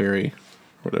 like Rick Perry,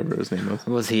 whatever his name was.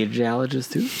 Was he a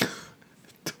geologist too?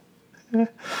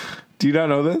 Do you not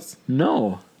know this?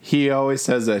 No. He always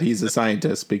says that he's a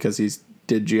scientist because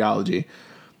did geology.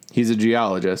 He's a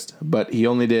geologist, but he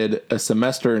only did a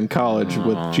semester in college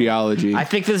with geology. I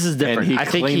think this is different. And he I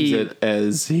think claims it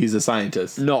as he's a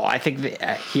scientist. No, I think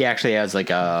he actually has like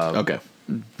a Okay.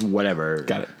 whatever.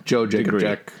 Got it. Joe Jacob Degree.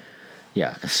 Jack,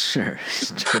 Yeah, sure.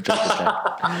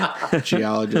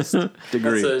 geologist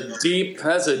degree.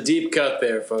 That's a deep cut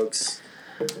there, folks.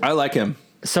 I like him.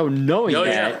 So knowing Oh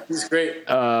yeah, that, he's great.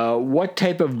 what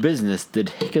type of business did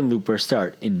Hickenlooper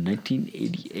start in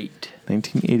 1988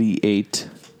 1988.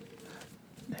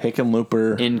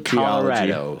 Hickenlooper in geology.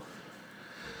 Colorado?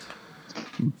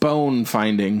 Bone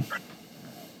finding.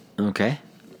 Okay.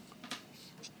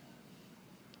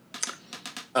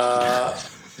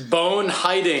 Bone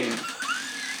hiding.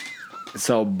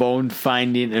 So bone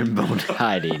finding and bone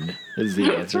hiding is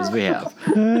the answers we have.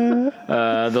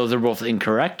 Those are both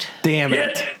incorrect. Damn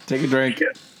it. Take a drink.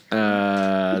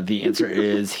 The answer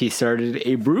is he started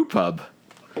a brew pub.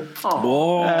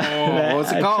 Whoa.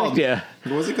 What's I it called? tricked ya.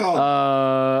 What was it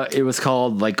called? It was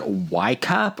called like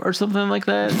Y-Cop or something like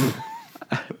that.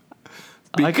 I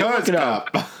can look Because it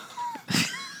up. Cop.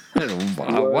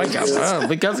 Y-Cop.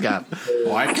 Because Cop.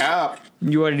 Why Cop?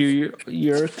 You want to do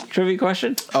your trivia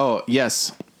question? Oh,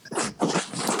 yes.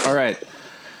 All right.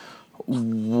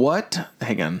 What?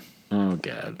 Hang on. Oh,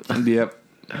 God. Yep.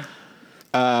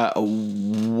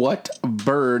 What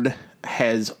bird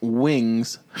has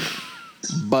wings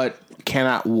but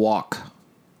cannot walk?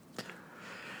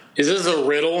 Is this a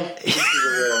riddle? This is a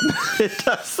riddle. It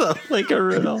does sound like a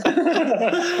riddle.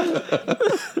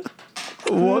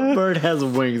 What bird has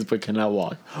wings but cannot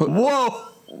walk? Whoa!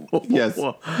 Yes.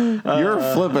 You're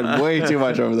flipping way too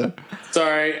much over there.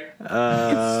 Sorry.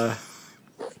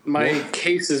 My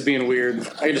case is being weird.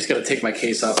 I just got to take my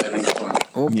case off. I think.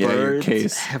 What Yeah, your birds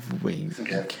case. have wings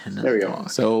but cannot There we go. walk?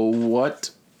 So,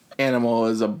 what animal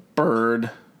is a bird,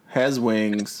 has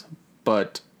wings,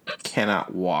 but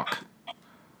cannot walk?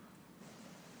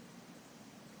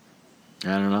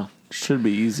 I don't know. Should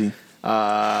be easy.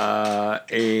 A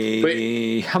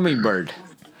hummingbird.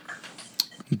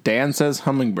 Dan says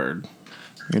hummingbird.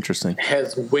 Interesting.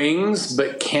 Has wings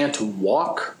but can't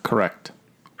walk. Correct.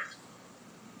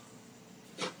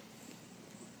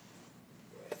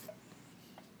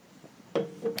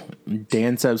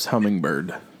 Dan says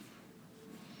hummingbird.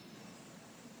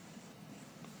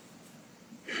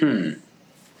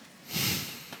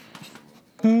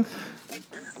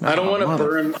 I don't want to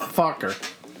burn. Fucker.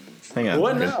 Hang on.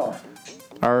 What Okay. now?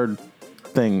 Our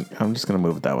thing. I'm just gonna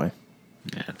move it that way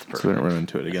Yeah, that's so we perfect. don't run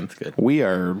into it again. That's good. We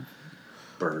are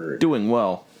Bird. doing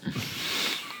well.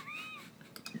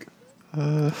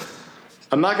 I'm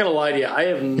not gonna lie to you. I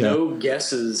have no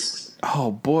guesses.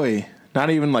 Oh boy, not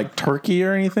even like turkey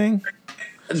or anything.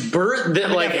 Bird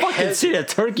that like I fucking has, see a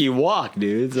turkey walk,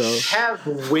 dude. So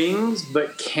have wings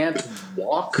but can't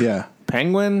walk. Yeah,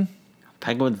 penguin.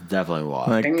 penguins definitely walk.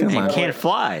 Like, Penguins come on, walk. Can't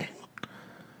fly.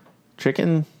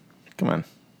 chicken. Come on.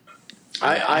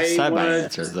 I Side by wanna,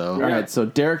 answers though. All right, so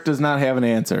Derek does not have an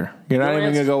answer. You're not No even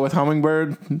answer. gonna go with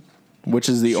hummingbird, which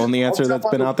is the only answer that's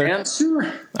been out there.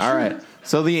 Answer? All right,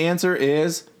 so the answer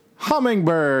is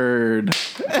hummingbird.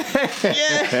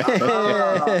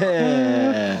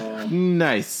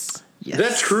 Nice. Yes. Is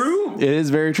that true? It is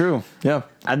very true. Yeah,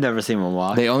 I've never seen one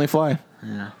walk. they only fly.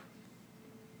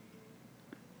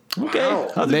 Okay.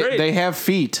 Wow. That's great. They have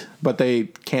feet, but they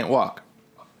can't walk.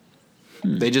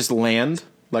 They just land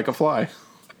like a fly.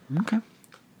 Okay.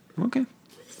 Okay.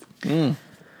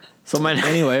 So my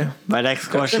Anyway, my next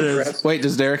question is impressive. wait,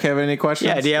 does Derek have any questions?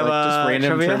 Yeah, do you have, just random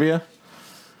trivia? trivia?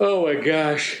 Oh my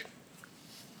gosh.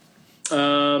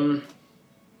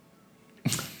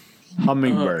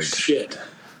 hummingbird. Oh, shit.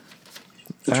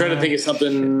 I'm trying to think of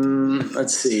something.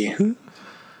 Let's see.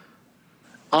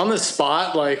 On the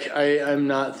spot, like I'm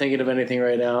not thinking of anything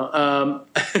right now.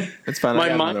 It's fine. I My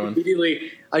got mind another one.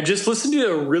 immediately. I just listened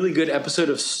to a really good episode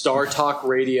of Star Talk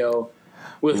Radio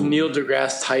with Neil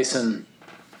deGrasse Tyson,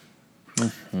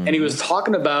 and he was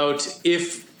talking about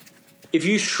if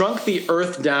you shrunk the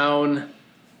Earth down.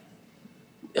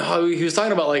 Oh, he was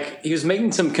talking about like he was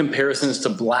making some comparisons to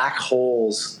black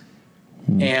holes,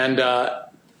 and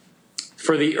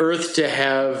for the Earth to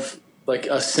have like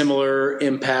a similar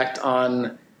impact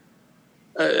on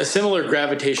a similar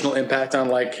gravitational impact on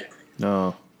like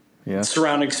Oh, yeah.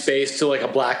 surrounding space to like a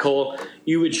black hole,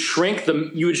 you would shrink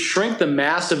the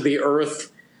mass of the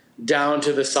Earth down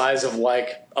to the size of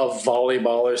like a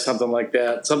volleyball or something like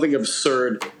that, something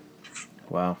absurd.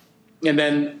 Wow. And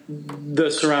then the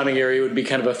surrounding area would be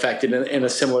kind of affected in a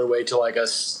similar way to like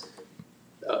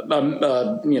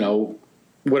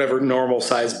whatever normal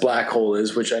size black hole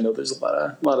is, which I know there's a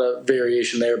lot of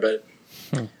variation there, but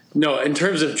no, in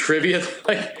terms of trivia,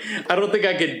 like I don't think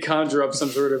I could conjure up some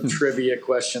sort of trivia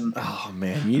question. Oh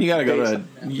man, you gotta go to,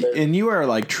 and you are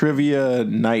like trivia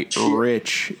night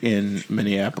rich in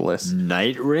Minneapolis,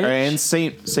 Night Rich? and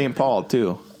St. Paul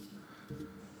too.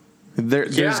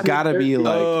 There's got to be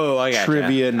like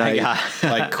trivia night,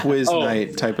 like quiz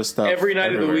night type of stuff. Every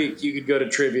night everywhere. of the week, you could go to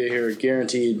trivia here,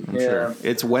 guaranteed. I'm sure.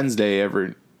 It's Wednesday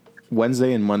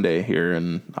and Monday here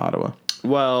in Ottawa.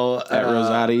 Well, At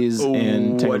Rosati's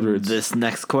and Tangled would Roots. this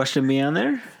next question be on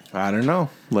there? I don't know.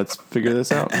 Let's figure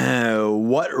this out.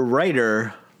 What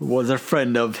writer was a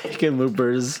friend of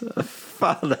Hickenlooper's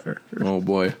father? Oh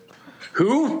boy,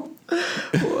 Who?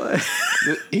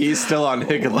 he's still on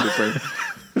Hickenlooper.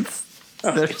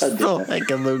 They're still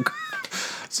Hickenlooper.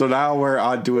 So now we're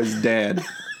on to his dad.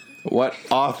 What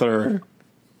author?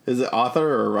 Is it author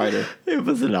or writer? It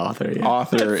was an author. Yeah.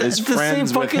 Author is It's the friends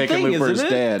same with fucking thing, Hickenlooper's isn't it?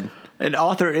 dad. An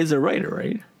author is a writer,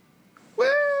 right?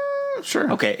 Well,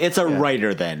 sure. Okay, it's a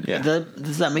writer then. Yeah.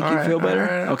 Does that make All you right, feel better? all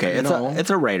right. Okay, it's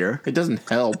a writer. It doesn't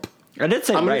help. I did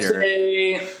say I'm writer.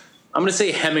 gonna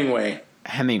say Hemingway.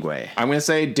 Hemingway. I'm going to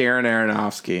say Darren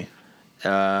Aronofsky.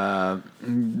 No,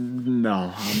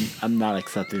 I'm not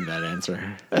accepting that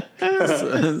answer.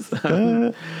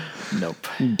 Nope.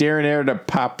 Darren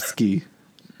Aronofsky.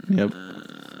 Yep.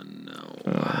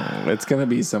 No. It's going to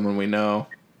be someone we know.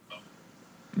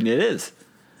 It is.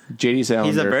 J.D. Salinger.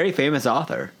 He's a very famous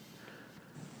author.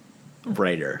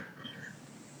 Writer.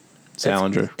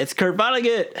 Salinger. It's Kurt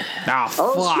Vonnegut. Oh,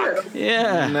 fuck. Shit.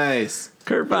 Yeah. Nice.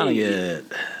 Kurt Vonnegut.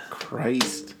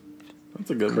 Christ. That's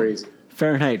a good Crazy.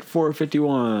 Fahrenheit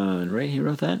 451, right? He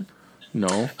wrote that? one.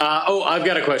 No. I've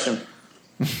got a question.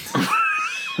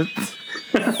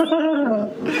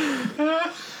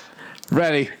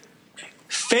 Ready.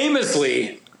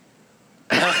 Famously,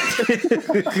 Kurt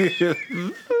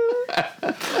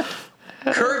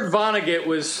Vonnegut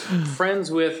was friends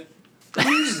with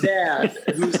whose dad,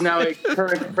 who's now a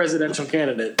current presidential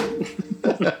candidate?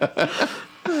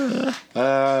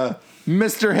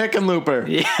 Mr. Hickenlooper.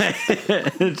 Yeah.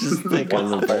 Just think of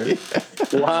the bird.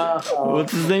 Wow.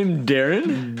 What's his name?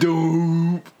 Darren?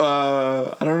 Doop.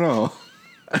 I don't know.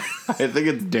 I think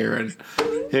it's Darren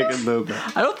Hickenlooper.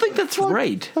 I don't think that's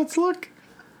right. Let's look.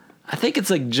 I think it's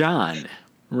like John,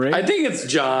 right? I think it's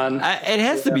John. It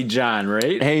has to be John,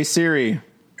 right? Hey Siri.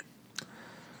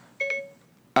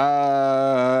 What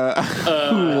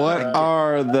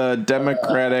are the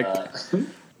Democratic?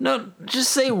 No,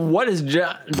 just say what is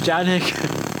John Hick?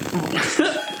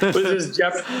 This is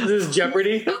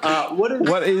Jeopardy.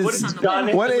 What is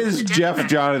John? what is Jeff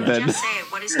Jonathan? Just say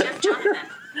it. What is Jeff Jonathan?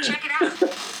 Check it out.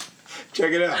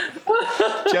 Check it out.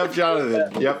 Jeff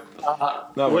Jonathan. Yep.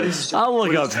 What is? I'll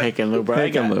look up Hickenlooper.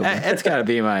 Hickenlooper. It's got to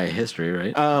be my history,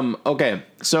 right? Okay.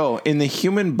 So in the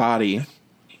human body,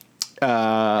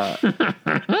 how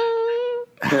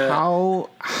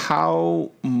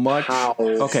much?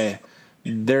 Okay.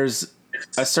 There's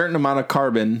a certain amount of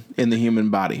carbon in the human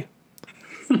body.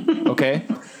 Okay.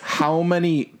 How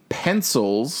many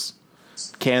pencils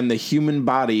can the human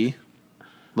body,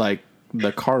 like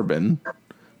the carbon,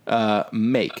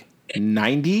 make?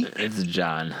 90, It's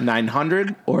John.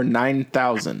 900, or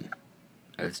 9,000?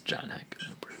 It's John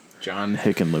Hickenlooper. John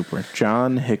Hickenlooper.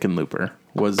 John Hickenlooper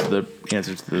was the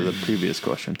answer to the previous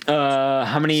question.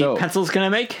 How many So, pencils can I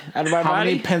make out of my How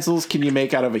body? many pencils can you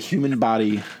make out of a human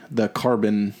body, the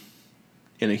carbon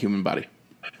in a human body?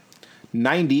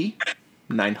 90,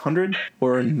 900,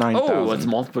 or 9,000? Oh, it's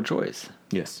multiple choice.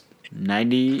 Yes.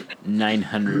 90,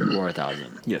 900, or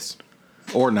 1,000. Yes.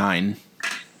 Or 9.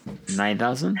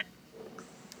 9,000?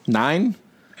 9,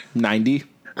 90,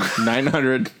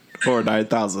 900, or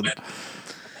 9,000.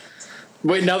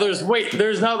 There's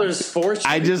four.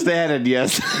 I just added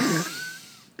yes.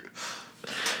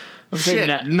 saying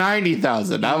Shit,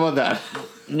 90,000. How about that?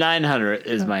 900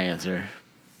 is my answer.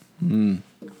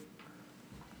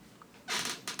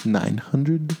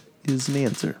 900 is an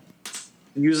answer.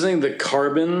 Using the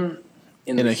carbon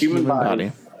in In the a human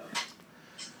body.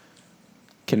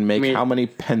 Can make mean- how many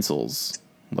pencils?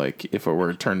 Like if it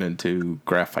were turned into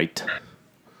graphite.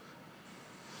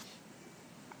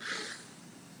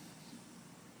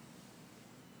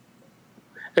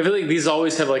 I feel like these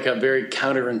always have like a very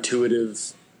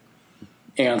counterintuitive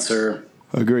answer.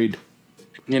 Agreed.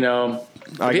 You know,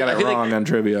 I got it feel wrong on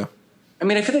trivia. I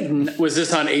mean, I feel like was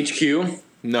this on HQ?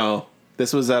 No.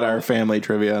 This was at our family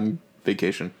trivia on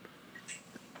vacation.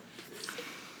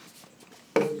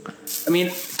 I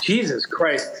mean, Jesus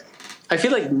Christ. I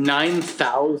feel like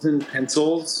 9,000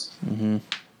 pencils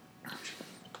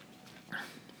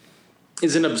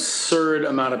is an absurd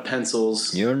amount of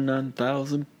pencils. You're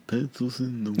 9,000 pencils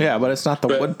in the. Yeah, but it's not the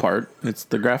wood part. It's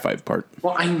the graphite part.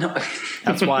 Well, I know.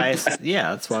 That's why.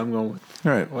 That's why I'm going with.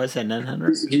 All right. What did I say?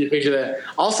 900. Can you picture that?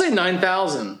 I'll say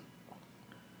 9,000.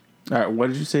 All right. What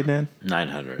did you say, Dan?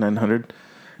 900. 900.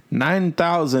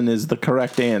 9,000 is the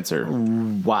correct answer.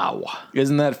 Wow.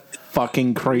 Isn't that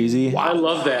fucking crazy? I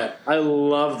love that. I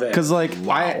love that. Because, like,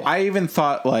 I even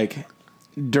thought, like,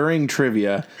 during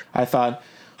trivia, I thought,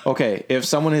 okay, if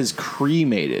someone is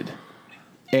cremated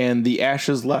and the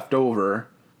ashes left over,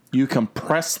 you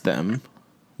compress them,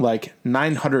 like,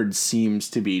 900 seems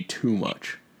to be too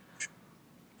much.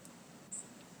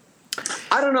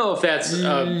 I don't know if that's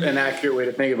an accurate way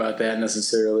to think about that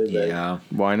necessarily. But, Yeah.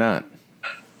 Why not?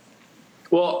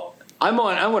 well, I'm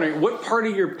wondering what part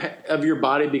of your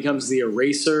body becomes the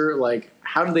eraser. Like,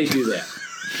 how do they do that?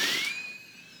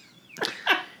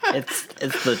 It's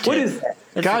the tip. What is that?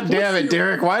 God damn it,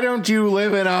 Derek. Why don't you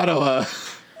live in Ottawa?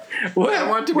 What, I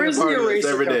want to be a where's part the of this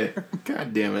eraser every come- day.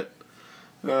 God damn it.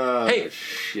 Hey,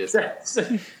 Shit.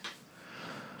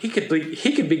 he could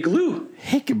be glue.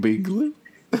 He could be glue.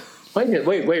 Wait a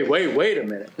minute. Wait a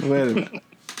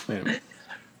minute.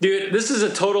 Dude, this is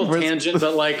a total tangent,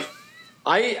 but like,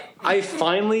 I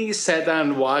finally sat down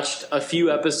and watched a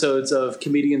few episodes of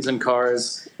Comedians in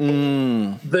Cars.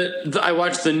 I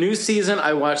watched the new season.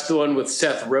 I watched the one with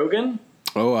Seth Rogen,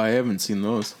 Oh, I haven't seen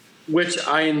those. which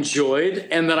I enjoyed,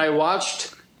 and then I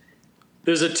watched.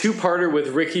 There's a 2-parter with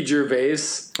Ricky Gervais,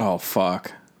 Oh,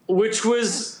 fuck. which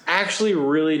was actually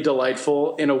really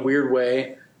delightful in a weird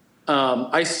way.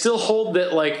 I still hold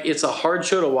that like it's a hard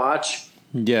show to watch.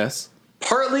 Yes,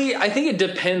 Partly, I think it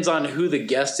depends on who the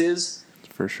guest is.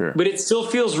 for sure. But it still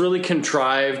feels really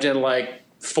contrived and like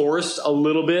forced a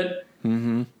little bit.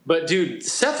 Mm-hmm. But dude,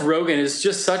 Seth Rogen is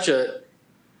just such a.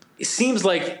 It seems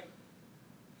like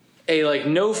a like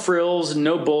no frills,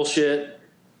 no bullshit.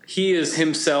 He is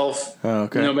himself. Oh,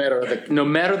 okay. No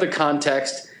matter the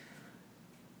context.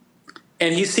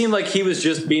 And he seemed like he was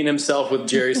just being himself with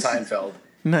Jerry Seinfeld,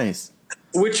 Nice.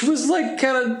 which was like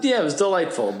kind of it was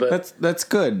delightful. But That's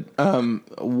good.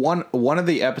 One of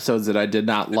the episodes that I did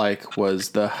not like was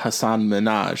the Hassan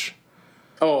Minaj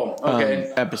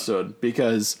okay. episode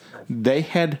because they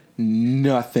had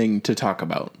nothing to talk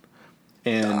about,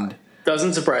 and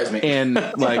Doesn't surprise me. and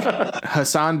like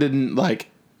Hassan didn't like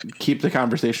keep the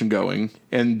conversation going,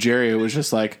 and Jerry was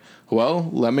just like, well,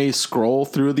 let me scroll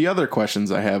through the other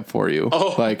questions I have for you.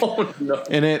 Oh, like, no.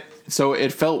 and it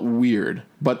felt weird.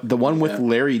 But the one with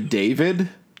Larry David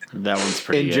That one's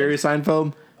pretty and good. Jerry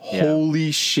Seinfeld, Yeah.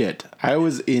 holy shit. I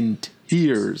was in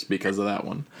tears because of that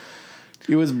one.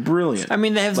 It was brilliant. I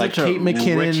mean, they have like such a Kate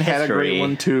McKinnon rich had a great history.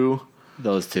 one too.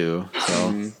 Those two.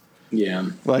 So Yeah.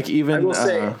 Like even I will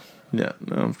say- yeah,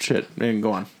 no shit. And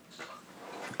go on.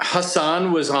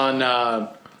 Hassan was on.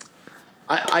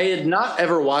 I had not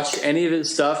ever watched any of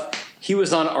his stuff. He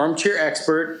was on Armchair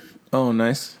Expert. Oh,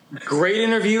 nice. Great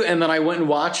interview. And then I went and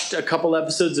watched a couple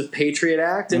episodes of Patriot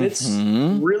Act, and it's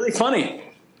really funny.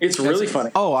 It's really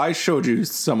funny. Oh, I showed you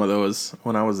some of those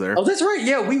when I was there. Oh, that's right.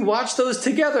 Yeah, we watched those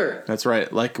together. That's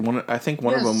right. Like I think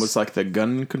one of them Yes. was like the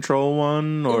gun control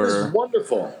one, It was or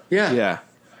wonderful. Yeah. yeah.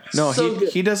 No, So good.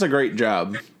 he does a great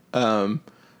job.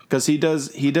 Because he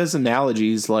does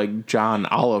analogies like John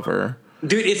Oliver,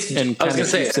 Dude, it's. and I was kind gonna of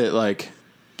say keeps it like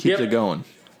keeps Yep. it going.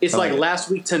 it's I like like it. Last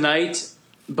Week Tonight,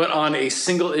 but on a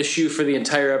single issue for the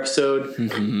entire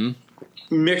episode.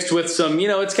 Mixed with some,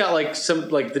 it's got like some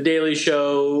like The Daily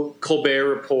Show, Colbert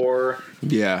Report.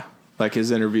 Yeah, like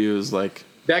his interviews, like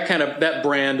That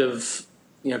brand of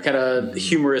kind of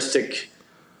humoristic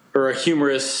or a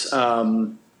humorous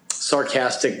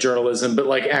sarcastic journalism, but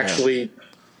like actually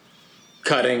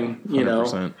cutting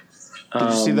 100%. Did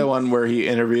you see the one where he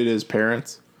interviewed his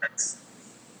parents?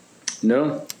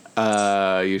 No.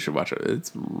 You should watch it.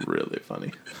 It's really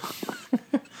funny.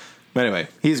 But anyway,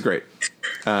 he's great.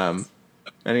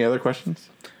 Any other questions?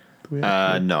 Do we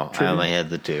have no, I trivia? only had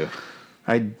the two.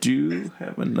 I do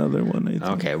have another one. I think.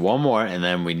 Okay, one more, and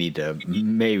then we need to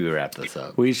maybe wrap this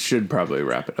up. We should probably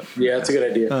wrap it up. Yeah, that's a good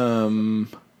idea.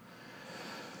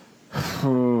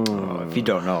 If you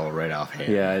don't know right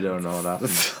offhand. Yeah, I don't know that.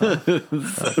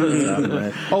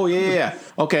 Oh yeah.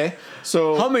 Okay,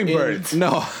 so Hummingbirds.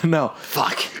 No.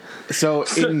 Fuck. So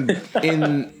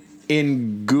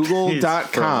in Google.com,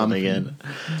 Frozen again.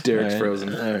 Derek's All right.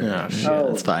 frozen. Yeah, shit. Oh.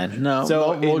 That's fine. No,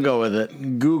 So we'll in- go with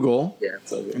it. Google.com. Yeah,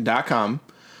 it's all good.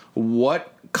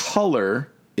 What color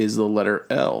is the letter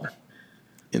L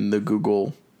in the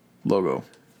Google logo?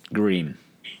 Green.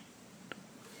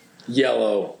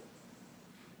 Yellow.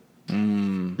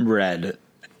 Red.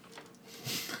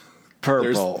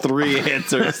 Purple. There's 3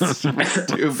 answers.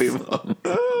 2 people.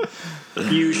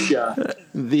 Fuchsia.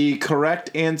 The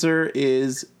correct answer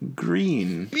is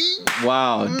green.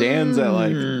 Wow, Dan's at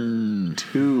like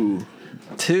 2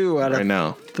 2 out of right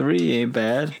now. 3 ain't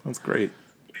bad. That's great.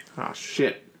 Oh,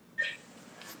 shit.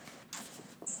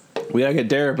 We gotta get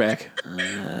Derek back.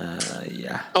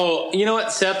 Yeah. Oh, you know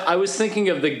what, Seth? I was thinking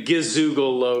of the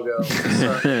Gazoogle logo.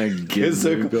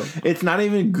 It's not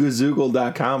even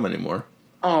gazoogle.com anymore.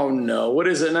 Oh, no. What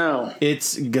is it now?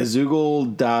 It's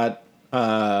gazoogle.net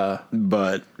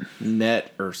But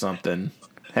or something.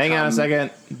 Hang on a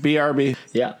second. BRB.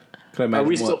 yeah. Could I Are imagine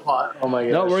we what- still pot? Oh, my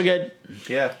gosh. No, we're good.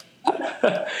 Yeah.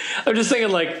 I'm just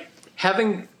thinking, like,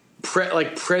 having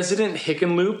President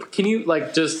Hickenloop. Can you,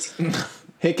 like, just...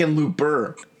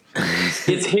 Hickenlooper.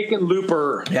 It's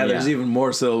Hickenlooper. Yeah, there's even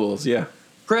more syllables. Yeah.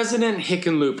 President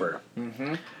Hickenlooper.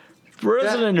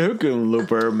 President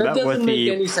Hickenlooper met doesn't with make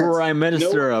the any sense. Prime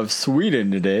Minister of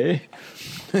Sweden today.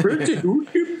 President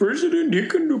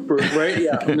Hickenlooper. Right?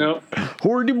 Yeah. No.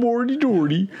 Hordy morty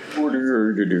dorty.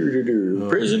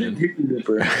 President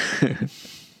Hickenlooper.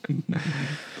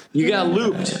 You got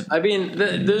looped. I mean,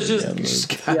 there's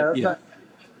just... Yeah,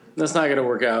 that's not going to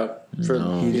work out. For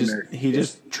He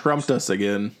just trumped us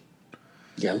again.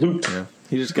 Yeah, looped. Yeah.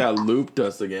 He just got looped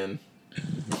us again.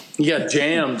 You got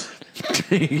jammed.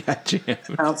 He got jammed.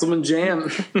 Councilman Jam.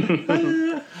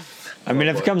 I mean,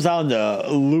 if it comes down to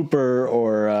Looper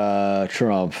or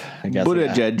Trump, I guess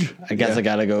Buttigieg. I guess I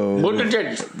gotta go. You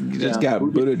just got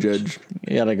Buttigieg.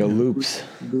 You gotta go loops.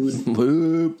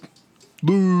 Loop.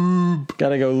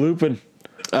 Gotta go looping.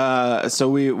 So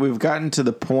we've gotten to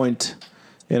the point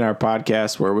in our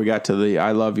podcast where we got to the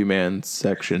 "I love you, man"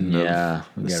 section. Yeah, of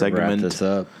we the gotta wrap this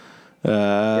up.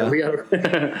 Yeah, we got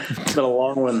it's been a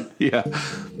long one. Yeah.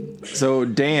 So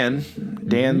Dan's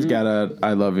got a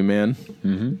 "I love you, man,"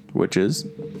 which is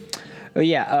Oh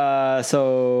yeah.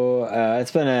 So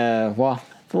it's been the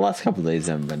last couple of days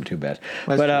haven't been too bad,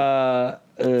 it's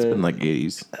been like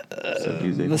 80s.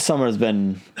 70s, 80s. the summer's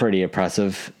been pretty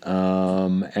oppressive,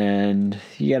 and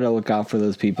you got to look out for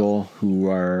those people who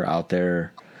are out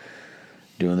there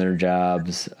doing their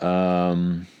jobs.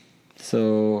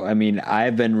 So, I mean,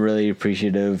 I've been really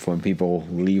appreciative when people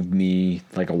leave me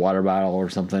like a water bottle or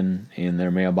something in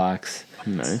their mailbox.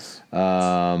 Nice.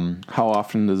 How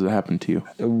often does it happen to you?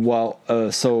 Well,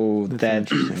 so that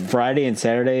Friday and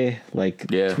Saturday, like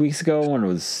 2 weeks ago when it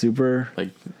was super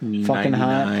Like fucking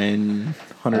hot, 99,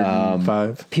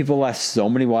 105. people left so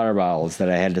many water bottles that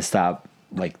I had to stop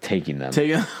like taking them.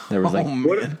 There was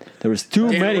there was too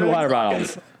many water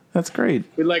bottles. That's great.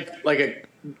 We like a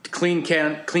clean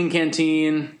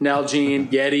canteen, Nalgene,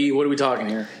 Yeti. What are we talking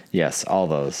here? Yes, all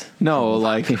those. No,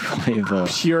 like Leave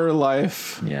the- Pure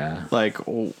Life, yeah, like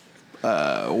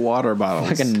water bottles.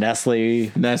 like a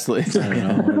Nestle. Nestle. I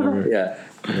don't know, Yeah,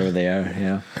 whatever they are.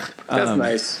 Yeah, that's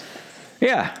nice.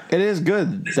 yeah. It is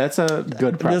good. That's a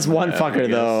good problem. This one to have, I fucker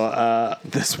guess. though.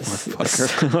 This one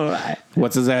fucker.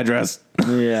 What's his address?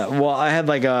 Yeah, well, I had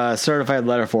like a certified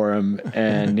letter for him,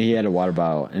 and he had a water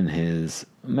bottle in his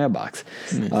mailbox.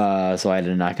 So I had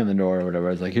to knock on the door or whatever.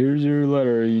 I was like, "Here's your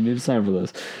letter. You need to sign for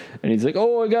this." And he's like,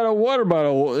 "Oh, I got a water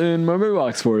bottle in my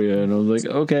mailbox for you." And I was like,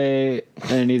 "Okay."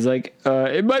 And he's like,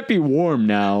 "It might be warm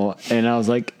now." And I was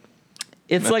like,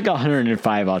 "It's like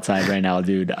 105 outside right now,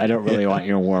 dude. I don't really want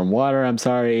your warm water. I'm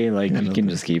sorry. Like, you can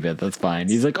just keep it. That's fine."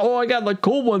 He's like, "Oh, I got like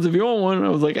cold ones if you want one." And I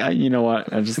was like, "You know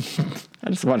what? I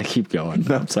just want to keep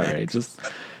going. I'm sorry. Just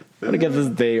want to get this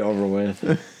day over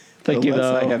with." Thank you,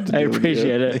 though. I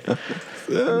appreciate it.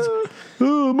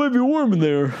 Oh, it might be warm in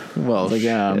there. Well, Like,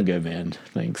 yeah, I'm good, man.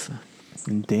 Thanks.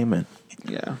 damn it.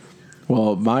 Yeah.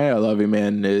 Well, my I love you,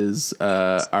 man, is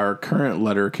our current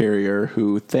letter carrier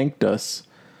who thanked us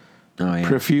Oh, yeah.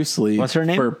 profusely. What's her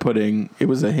name? For putting. It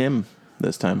was a him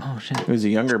this time. Oh, shit. It was a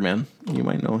younger man. You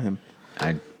might know him.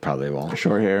 I probably won't.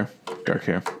 Short hair, dark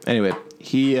hair. Anyway,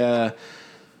 he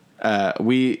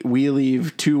we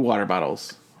leave 2 water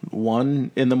bottles.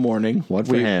 One in the morning, One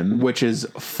for him. which is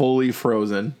fully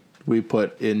frozen. We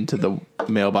put into the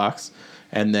mailbox,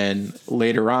 and then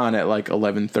later on at like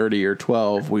 11:30 or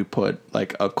 12, we put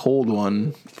like a cold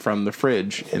one from the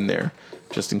fridge in there,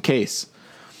 just in case.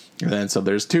 And then so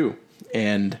there's 2,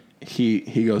 and he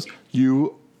goes,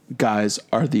 "You guys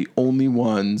are the only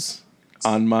ones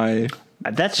on my."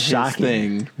 That's shocking.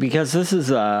 thing. Because this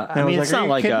is, I And mean, was it's "Are not you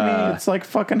like kidding me? It's like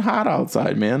fucking hot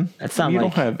outside, man. It's not you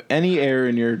like- don't have any air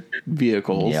in your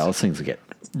vehicles. yeah, those things get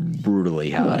brutally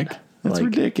hot. like That's Like,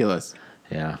 ridiculous.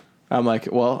 Yeah. I'm like,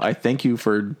 well, I thank you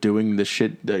for doing the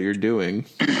shit that you're doing.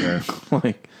 Sure.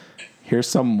 Like, here's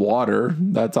some water.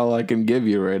 That's all I can give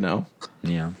you right now.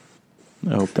 Yeah.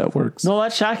 I hope that works. No,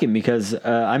 that's shocking because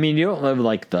I mean you don't live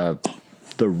like the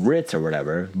Ritz or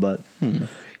whatever, but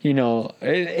you know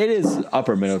it is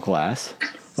upper middle class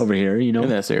over here. You know, In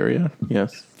this area,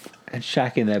 yes. it's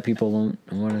shocking that people don't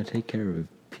want to take care of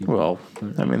people. Well,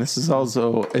 I mean, this is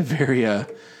also a very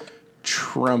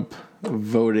Trump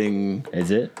voting Is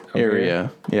it over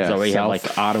area. here? Yeah, So we have South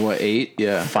like Ottawa 8.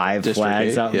 Yeah, 5 District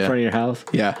flags 8, out in yeah. front of your house.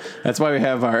 Yeah, that's why we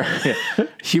have our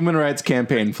Human Rights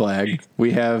Campaign flag.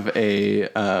 We have a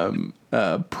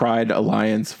Pride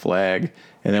Alliance flag,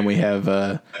 and then we have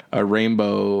a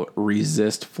Rainbow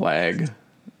Resist flag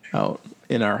out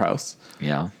in our house.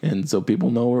 Yeah. And so people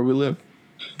know where we live.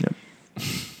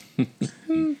 Yep.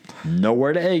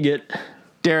 Nowhere to egg it.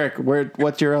 Derek,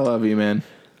 what's your I love you, man?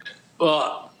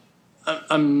 Well,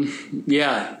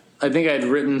 yeah, I think I'd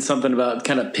written something about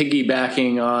kind of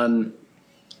piggybacking on.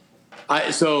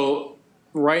 So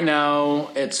right now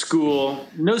at school,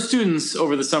 no students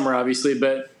over the summer, obviously,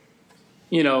 but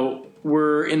you know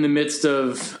we're in the midst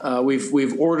of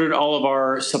we've ordered all of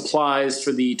our supplies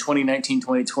for the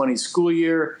 2019-2020 school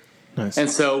year, Nice. and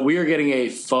so we are getting a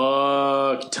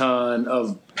fuck ton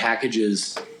of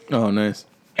packages, Oh, nice.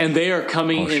 and they are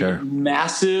coming sure. in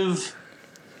massive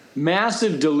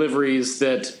deliveries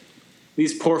that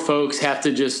these poor folks have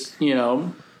to just, you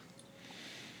know,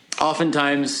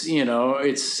 oftentimes, you know,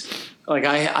 it's like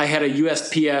I had a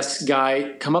USPS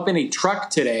guy come up in a truck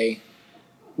today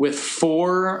with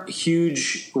 4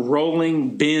 huge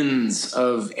rolling bins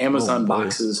of Amazon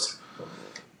boxes,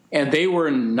 and they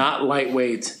were not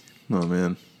lightweight. Oh,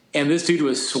 man. And this dude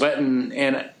was sweating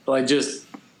and like just,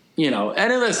 you know,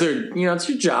 and unless they're, you know, it's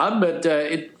your job, but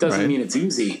it doesn't Right. mean it's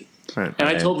easy. Right. And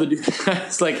I told the dude,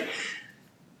 it's like,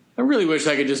 I really wish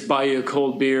I could just buy you a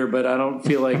cold beer, but I don't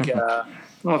feel like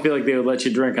they would let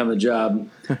you drink on the job.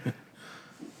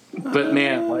 But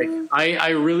man, like I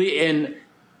really, and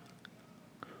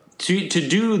to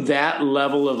do that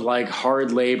level of like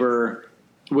hard labor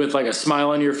with like a smile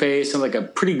on your face and like a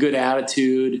pretty good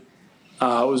attitude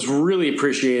was really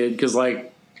appreciated because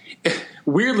like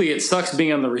weirdly it sucks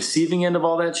being on the receiving end of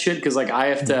all that shit because like I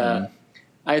have to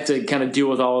kind of deal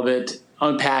with all of it,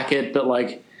 unpack it, but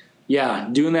like, yeah,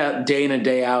 doing that day in and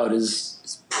day out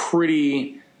is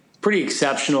pretty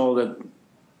exceptional that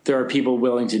there are people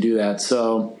willing to do that.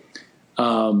 So,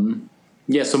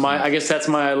 yeah, so I guess that's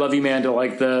my I love you, man, to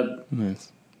like the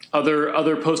Nice.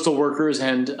 other postal workers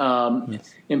and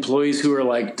employees who are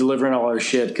like delivering all our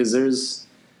shit because there's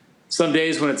some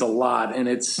days when it's a lot and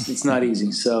it's not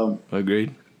easy. So,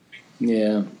 Agreed.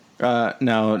 yeah.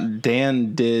 Now,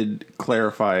 Dan did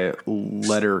clarify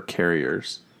letter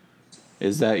carriers.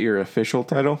 Is that your official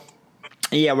title?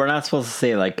 Yeah, we're not supposed to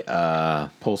say like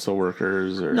Postal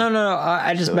workers or No.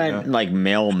 I just meant like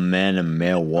male men and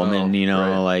male woman. Oh, you know,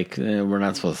 right. like we're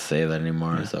not supposed to say that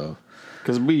anymore. So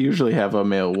because we usually have a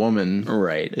male woman.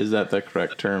 Right. Is that the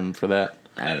correct term for that?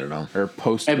 I don't know. Or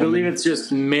post? I believe it's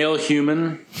just male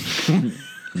human.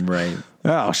 Right.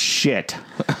 Oh shit!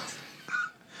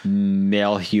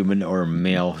 Male human or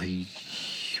male.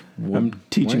 I'm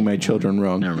teaching my children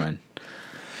wrong. Never mind.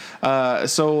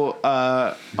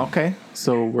 Okay.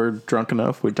 So we're drunk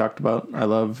enough. We talked about I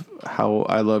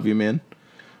love you, man.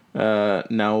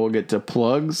 Now we'll get to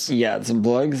plugs. Yeah, some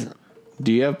plugs.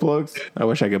 Do you have plugs? I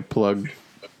wish I could plug.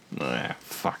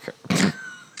 Fuck it.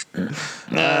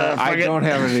 I don't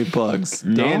have any plugs.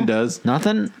 Dan does.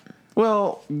 Nothing?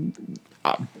 Well,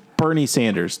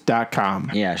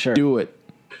 BernieSanders.com. Yeah, sure. Do it.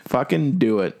 Fucking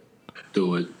do it.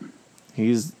 Do it.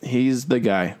 He's the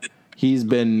guy. He's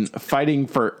been fighting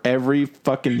for every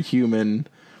fucking human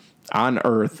on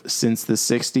Earth since the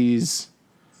 60s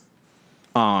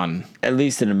on. At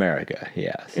least in America,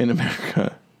 yes. In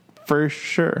America. For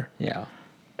sure. Yeah.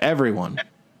 Everyone.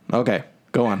 Okay,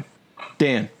 go on.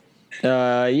 Dan.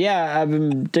 Yeah, I've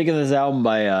been digging this album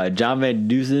by John Van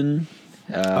Dusen.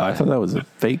 I thought that was a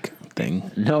fake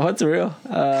thing. No, it's real.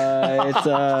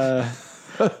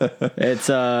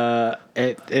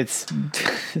 It's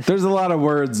There's a lot of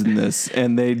words in this,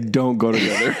 and they don't go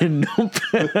together. nope.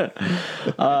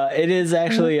 It is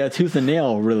actually a Tooth and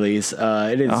Nail release.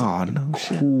 It is Oh, no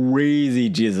shit. crazy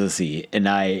Jesus-y, and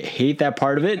I hate that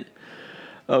part of it.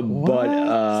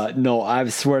 But no, I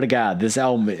swear to God, this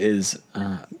album is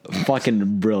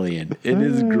fucking brilliant. It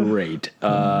is great.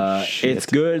 It's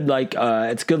good.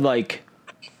 It's good. Like,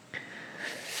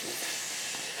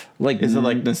 Is it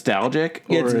like nostalgic?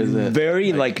 Or it's is it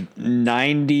very like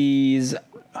 90s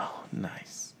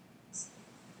nice?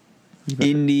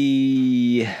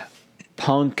 indie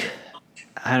punk.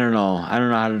 I don't know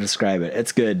how to describe it.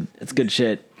 It's good. It's good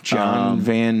shit. John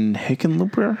Van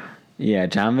Hickenlooper. Yeah,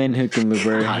 John Van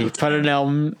Hickenlooper. He put an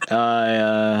album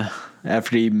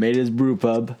after he made his brew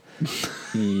pub.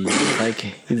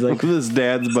 He's like This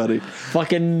dad's buddy.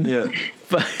 fucking Yeah.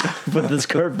 put this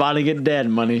Kurt Vonnegut dad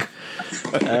money.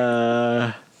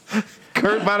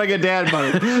 Kurt Vonnegut dad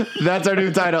money. That's our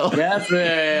new title. That's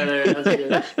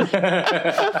good.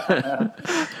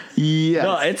 Yes.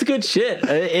 No, it's good shit.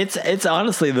 It's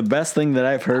honestly the best thing that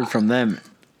I've heard from them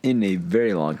in a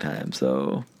very long time.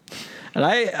 So, and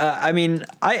I mean,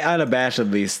 I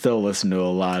unabashedly still listen to a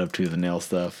lot of Tooth and Nail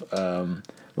stuff.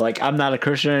 Like, I'm not a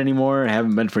Christian anymore. I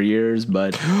haven't been for years,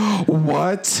 but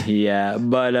What? yeah.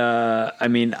 But I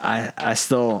mean, I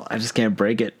just can't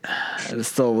break it. I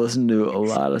still listen to a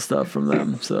lot of stuff from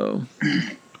them. So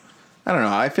I don't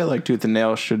know. I feel like Tooth and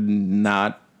Nail should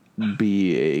not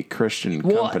be a Christian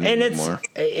company and anymore.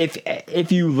 it's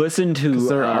if you listen to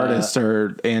Their artists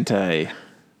are anti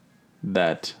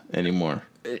that anymore,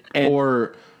 and-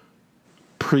 or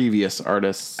previous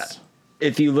artists.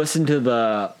 if you listen to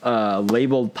the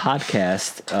labeled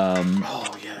podcast,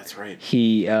 Oh yeah, that's right.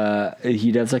 he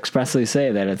does expressly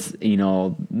say that it's, you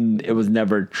know, it was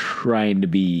never trying to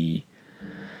be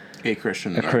A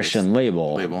Christian a Christian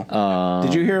label.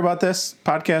 Did you hear about this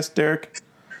podcast, Derek?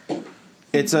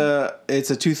 It's a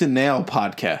Tooth and Nail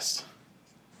podcast.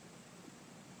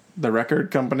 The record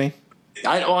company.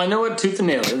 I know what Tooth and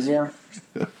Nail is. Yeah.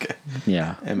 Okay.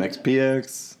 Yeah.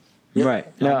 MXPX. Right.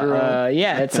 No, Underworld.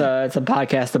 yeah, it's a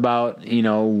podcast about, you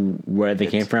know, where they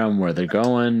came from, where they're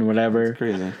going, whatever.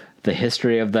 Crazy. The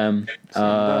history of them.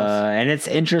 And it's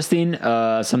interesting.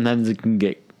 Sometimes it can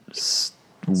get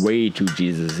way too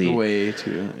Jesus-y. Way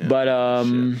too. Yeah. But Oh,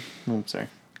 I'm sorry.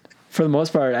 for the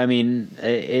most part, I mean,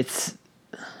 it's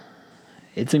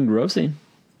engrossing.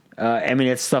 I mean,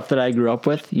 it's stuff that I grew up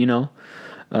with, you know.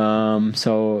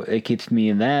 So it keeps me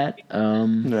in that.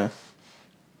 Yeah.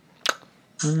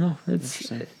 I don't know.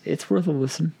 It's worth a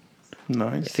listen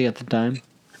Nice. if you got the time.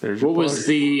 There's What your was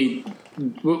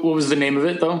plug. what was the name of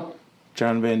it though?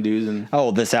 John Van Dusen?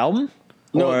 Oh, this album?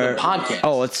 No, Or- the podcast.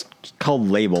 Oh, it's called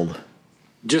Labeled.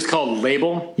 Just called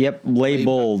Label. Yep,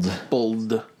 Labeled.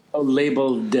 Bold. Oh,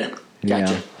 Labeled. Gotcha.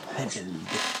 Yeah.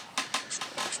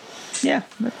 Yeah,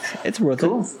 it's worth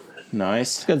Cool. it.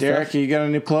 Nice. Good Derek, stuff. you got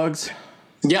any plugs?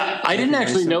 Yeah, I didn't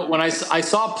actually know when I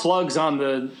saw plugs on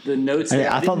the notes.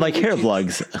 I thought like hair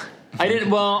plugs. I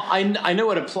didn't. Well, I know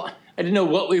what a plug. I didn't know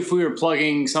what if we were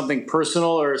plugging something personal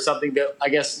or something that I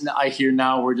guess I hear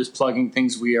now we're just plugging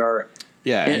things we are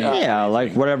Yeah. Yeah,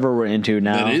 like whatever we're into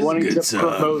now. That is- wanting good to stuff.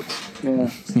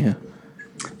 promote. Yeah.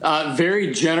 Yeah.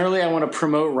 Very generally, I want to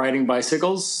promote riding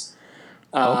bicycles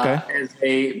Okay. as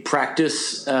a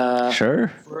practice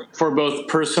Sure. for both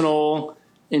personal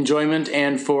enjoyment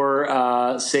and for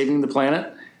saving the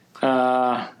planet.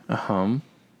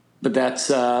 But that's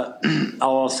all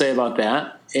I'll say about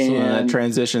that. So then that And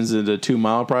transitions into 2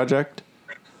 Mile Project.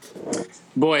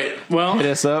 boy, well, Hit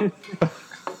us up.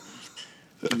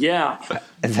 yeah.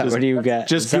 Is that what you got?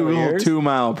 Just Is that what Google yours? 2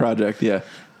 Mile Project. Yeah.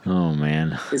 Oh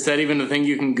man. Is that even a thing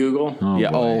you can Google? Oh,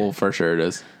 Yeah. boy. Oh, for sure it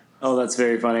is. Oh, that's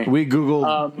very funny. We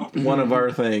Googled one of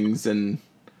our things and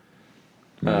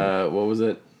what was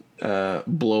it?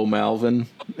 Blow Malvin.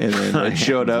 And then it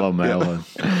showed up. Blow Malvin.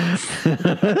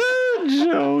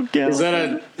 Joe Is that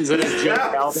a Joe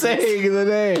Galvin? Saying the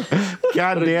name.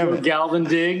 God damn Joe it. Galvin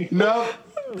dig? Nope.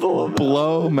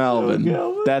 Blow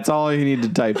Malvin. That's all you need to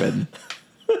type in.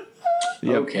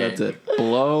 Yep, Okay. that's it.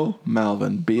 Blow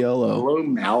Malvin. BLO. Hello,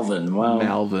 Malvin. Wow.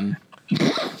 Malvin.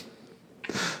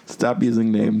 Stop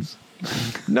using names.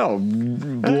 No,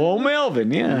 Blow Melvin,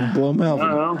 yeah. Blow I Malvin.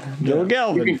 don't know. Joe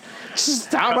Galvin.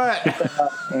 Stop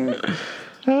it.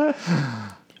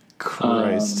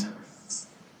 Christ.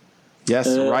 Yes,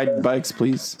 ride bikes,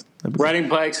 please. Riding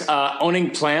bikes, owning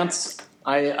plants.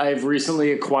 I've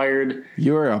recently acquired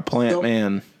You're a plant Nope.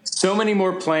 man. so many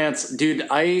more plants. Dude,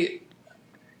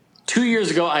 2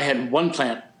 years ago, I had one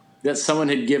plant that someone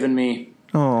had given me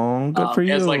Oh, good for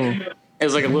you. as like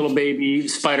a little baby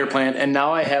spider plant. And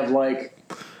now I have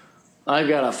I've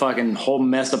got a fucking whole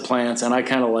mess of plants and I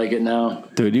kind of like it now.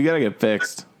 Dude, you gotta get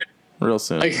fixed real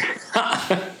soon. Like,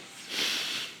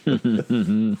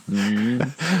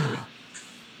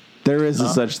 There is a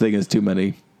such thing as too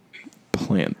many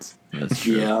plants. That's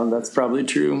true. yeah, that's probably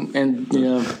true. And, you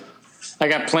know, I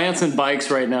got plants and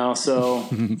bikes right now. So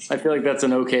I feel like that's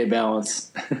an okay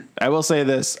balance. I will say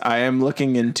this. I am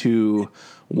looking into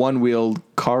one-wheeled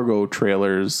cargo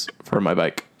trailers for my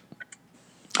bike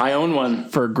I own one.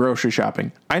 for grocery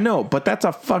shopping. I know, but that's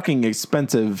a fucking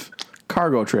expensive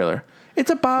cargo trailer. It's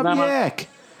a Bobyak.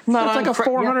 That's like a Cra-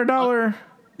 $400.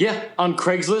 Yeah, on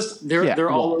Craigslist, they're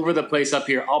all over the place up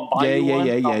here. I'll buy you one.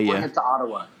 I'll bring it to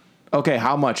Ottawa. Okay,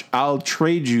 how much? I'll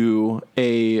trade you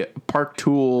a Park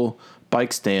Tool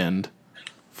bike stand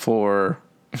for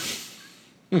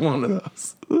one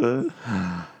of those.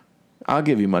 I'll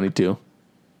give you money too.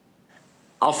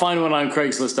 I'll find one on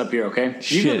Craigslist up here. Okay.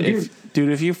 Shit,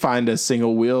 if you find a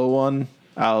single wheel one,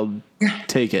 I'll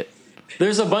take it.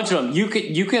 There's a bunch of them. You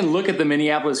can look at the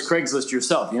Minneapolis Craigslist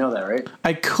yourself. You know that, right?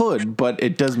 I could, but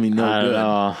it does me no I good. don't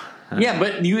know. Yeah,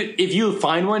 but if you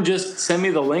find one, just send me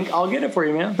the link. I'll get it for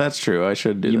you, man. That's true. I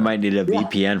should do You that. might need a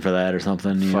VPN for that or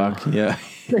something. You know? Fuck, yeah.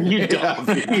 You don't.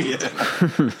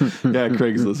 Yeah,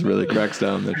 Craigslist really cracks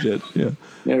down on that shit. Yeah.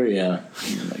 There we go.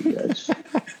 Oh my gosh.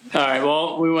 All right.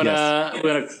 Well, we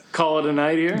wanna call it a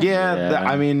night here. Yeah,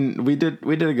 I mean, we did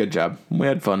a good job. We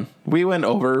had fun. We went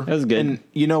over. It was good. And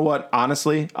you know what?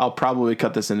 Honestly, I'll probably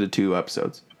cut this into 2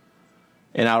 episodes,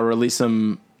 and I'll release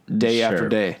them day after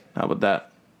day. How about that?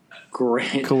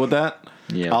 Great. Cool with that?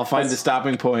 Yeah. I'll find the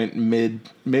stopping point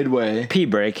midway. Pee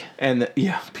break. And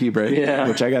pee break. Yeah.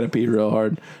 Which I gotta pee real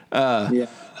hard. Yeah.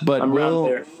 But I'm around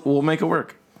there. we'll make it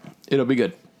work. It'll be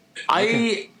good.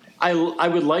 I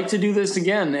would like to do this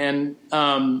again and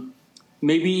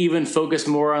maybe even focus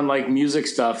more on like music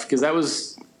stuff because I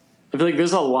feel like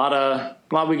there's a lot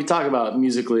we could talk about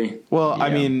musically. Well, I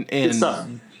mean, Good and stuff.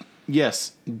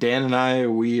 yes, Dan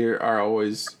and we are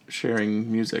always sharing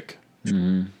music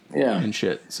Yeah. and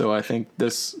shit. So I think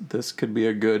this could be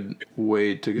a good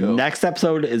way to go. Next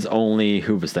episode is only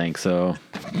Hoobastank, so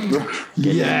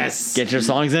Yes. get your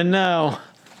songs in now.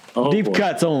 Oh, Deep boy.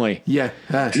 cuts only. Yeah.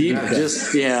 Deep,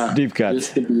 Deep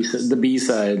cuts. Just the B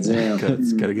sides. Yeah.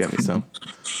 Gotta get me some.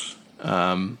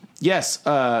 Yes.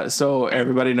 So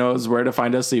everybody knows where to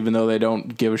find us, even though they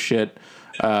don't give a shit.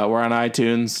 We're on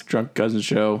iTunes, Drunk Cousins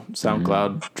Show,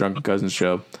 SoundCloud, Drunk Cousins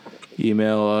Show.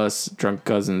 Email us,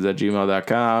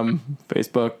 drunkcousins@gmail.com.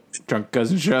 Facebook, Drunk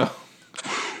Cousins Show.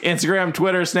 Instagram,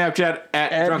 Twitter, Snapchat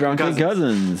at Drunken Drunken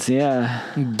Cousins. Yeah.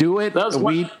 Do it. That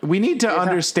was We need to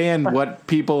understand what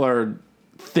people are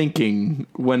thinking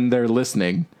when they're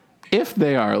listening, if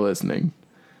they are listening.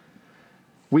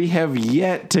 We have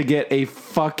yet to get a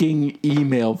fucking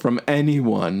email from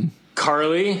anyone.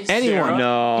 Carly? Anyone. Sarah?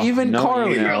 No. Even no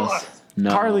Carly. emails.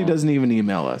 No. Carly doesn't even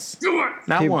email us.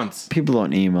 Not once. People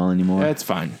don't email anymore. That's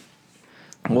fine.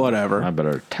 Whatever. I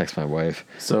better text my wife.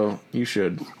 So you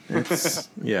should. It's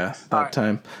that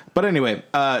time. But anyway,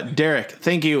 Derek,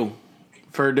 thank you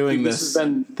for doing This this. has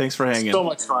been Thanks for hanging. so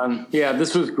much fun. Yeah,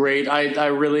 this was great. I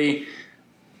really,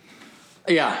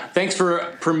 thanks for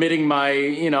permitting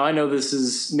I know this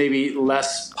is maybe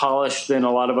less polished than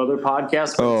a lot of other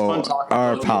podcasts, but it's fun talking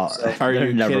about it. Are They're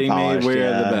you never kidding me? polished, We're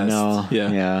yeah, the best. No.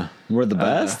 Yeah. We're the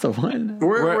best? What?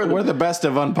 We're the best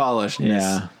of unpolished.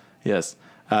 Yeah. Yes.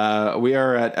 We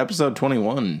are at episode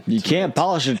 21. You can't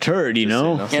polish a turd, you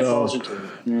know? Can't So, polish it to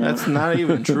you. That's not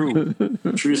even true.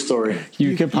 True story.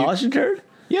 you can polish a turd?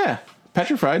 Yeah.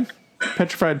 Petrified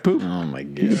poop. Oh my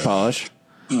You can god. polish.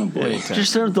 Oh boy. Anytime.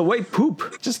 Just serve the white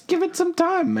poop. Just give it some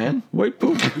time, man. White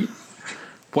poop.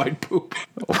 White poop.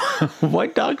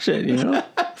 White dog shit, you know?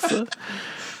 So,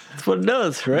 that's what it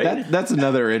does, right? That's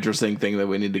another interesting thing that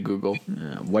we need to Google.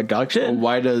 White dog shit?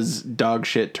 Why does dog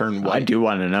shit turn I white? do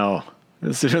want to know.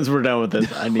 As soon as we're done with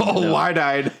this, I need to know.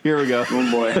 wide-eyed. Here we go.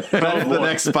 Oh boy. That's the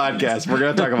next podcast. We're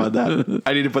going to talk about that.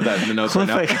 I need to put that in the notes right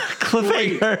now.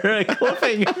 Cliffhanger.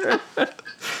 Cliffhanger.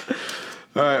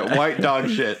 All right, white dog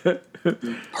shit.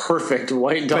 Perfect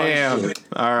white dog. Bam. shit.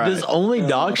 All right. Does only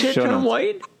dog shit show turn notes.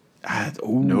 white?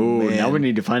 No, Now we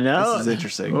need to find out. This is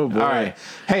interesting. Oh, boy. All right.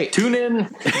 Hey, Tune in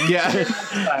yeah.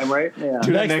 time, right? Yeah.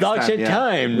 Tune in Next dog shit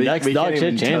time. We Next can't dog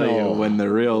even shit tell channel. you when the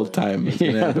real time is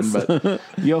going to happen, but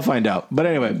you'll find out. But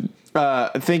anyway,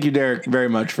 thank you, Derek, very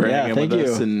much for hanging thank with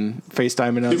us you. and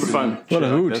FaceTiming us. Super fun. and What a shit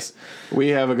like hoot. this. We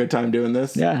have a good time doing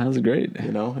this. Yeah, that was great.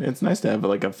 You know, it's nice to have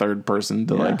like a third person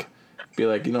to like be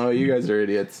like, you know, you guys are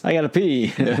idiots. I gotta pee.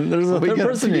 There's a We third gotta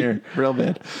person pee here. real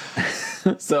bad.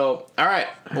 So, all right.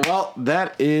 Well,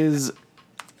 that is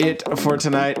it for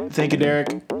tonight. Thank you, Derek.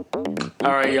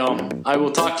 All right, y'all. I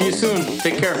will talk to you soon.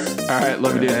 Take care. All right.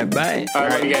 Love you, dude. Bye. All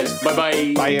right, love you guys. Bye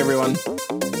bye. Bye, everyone.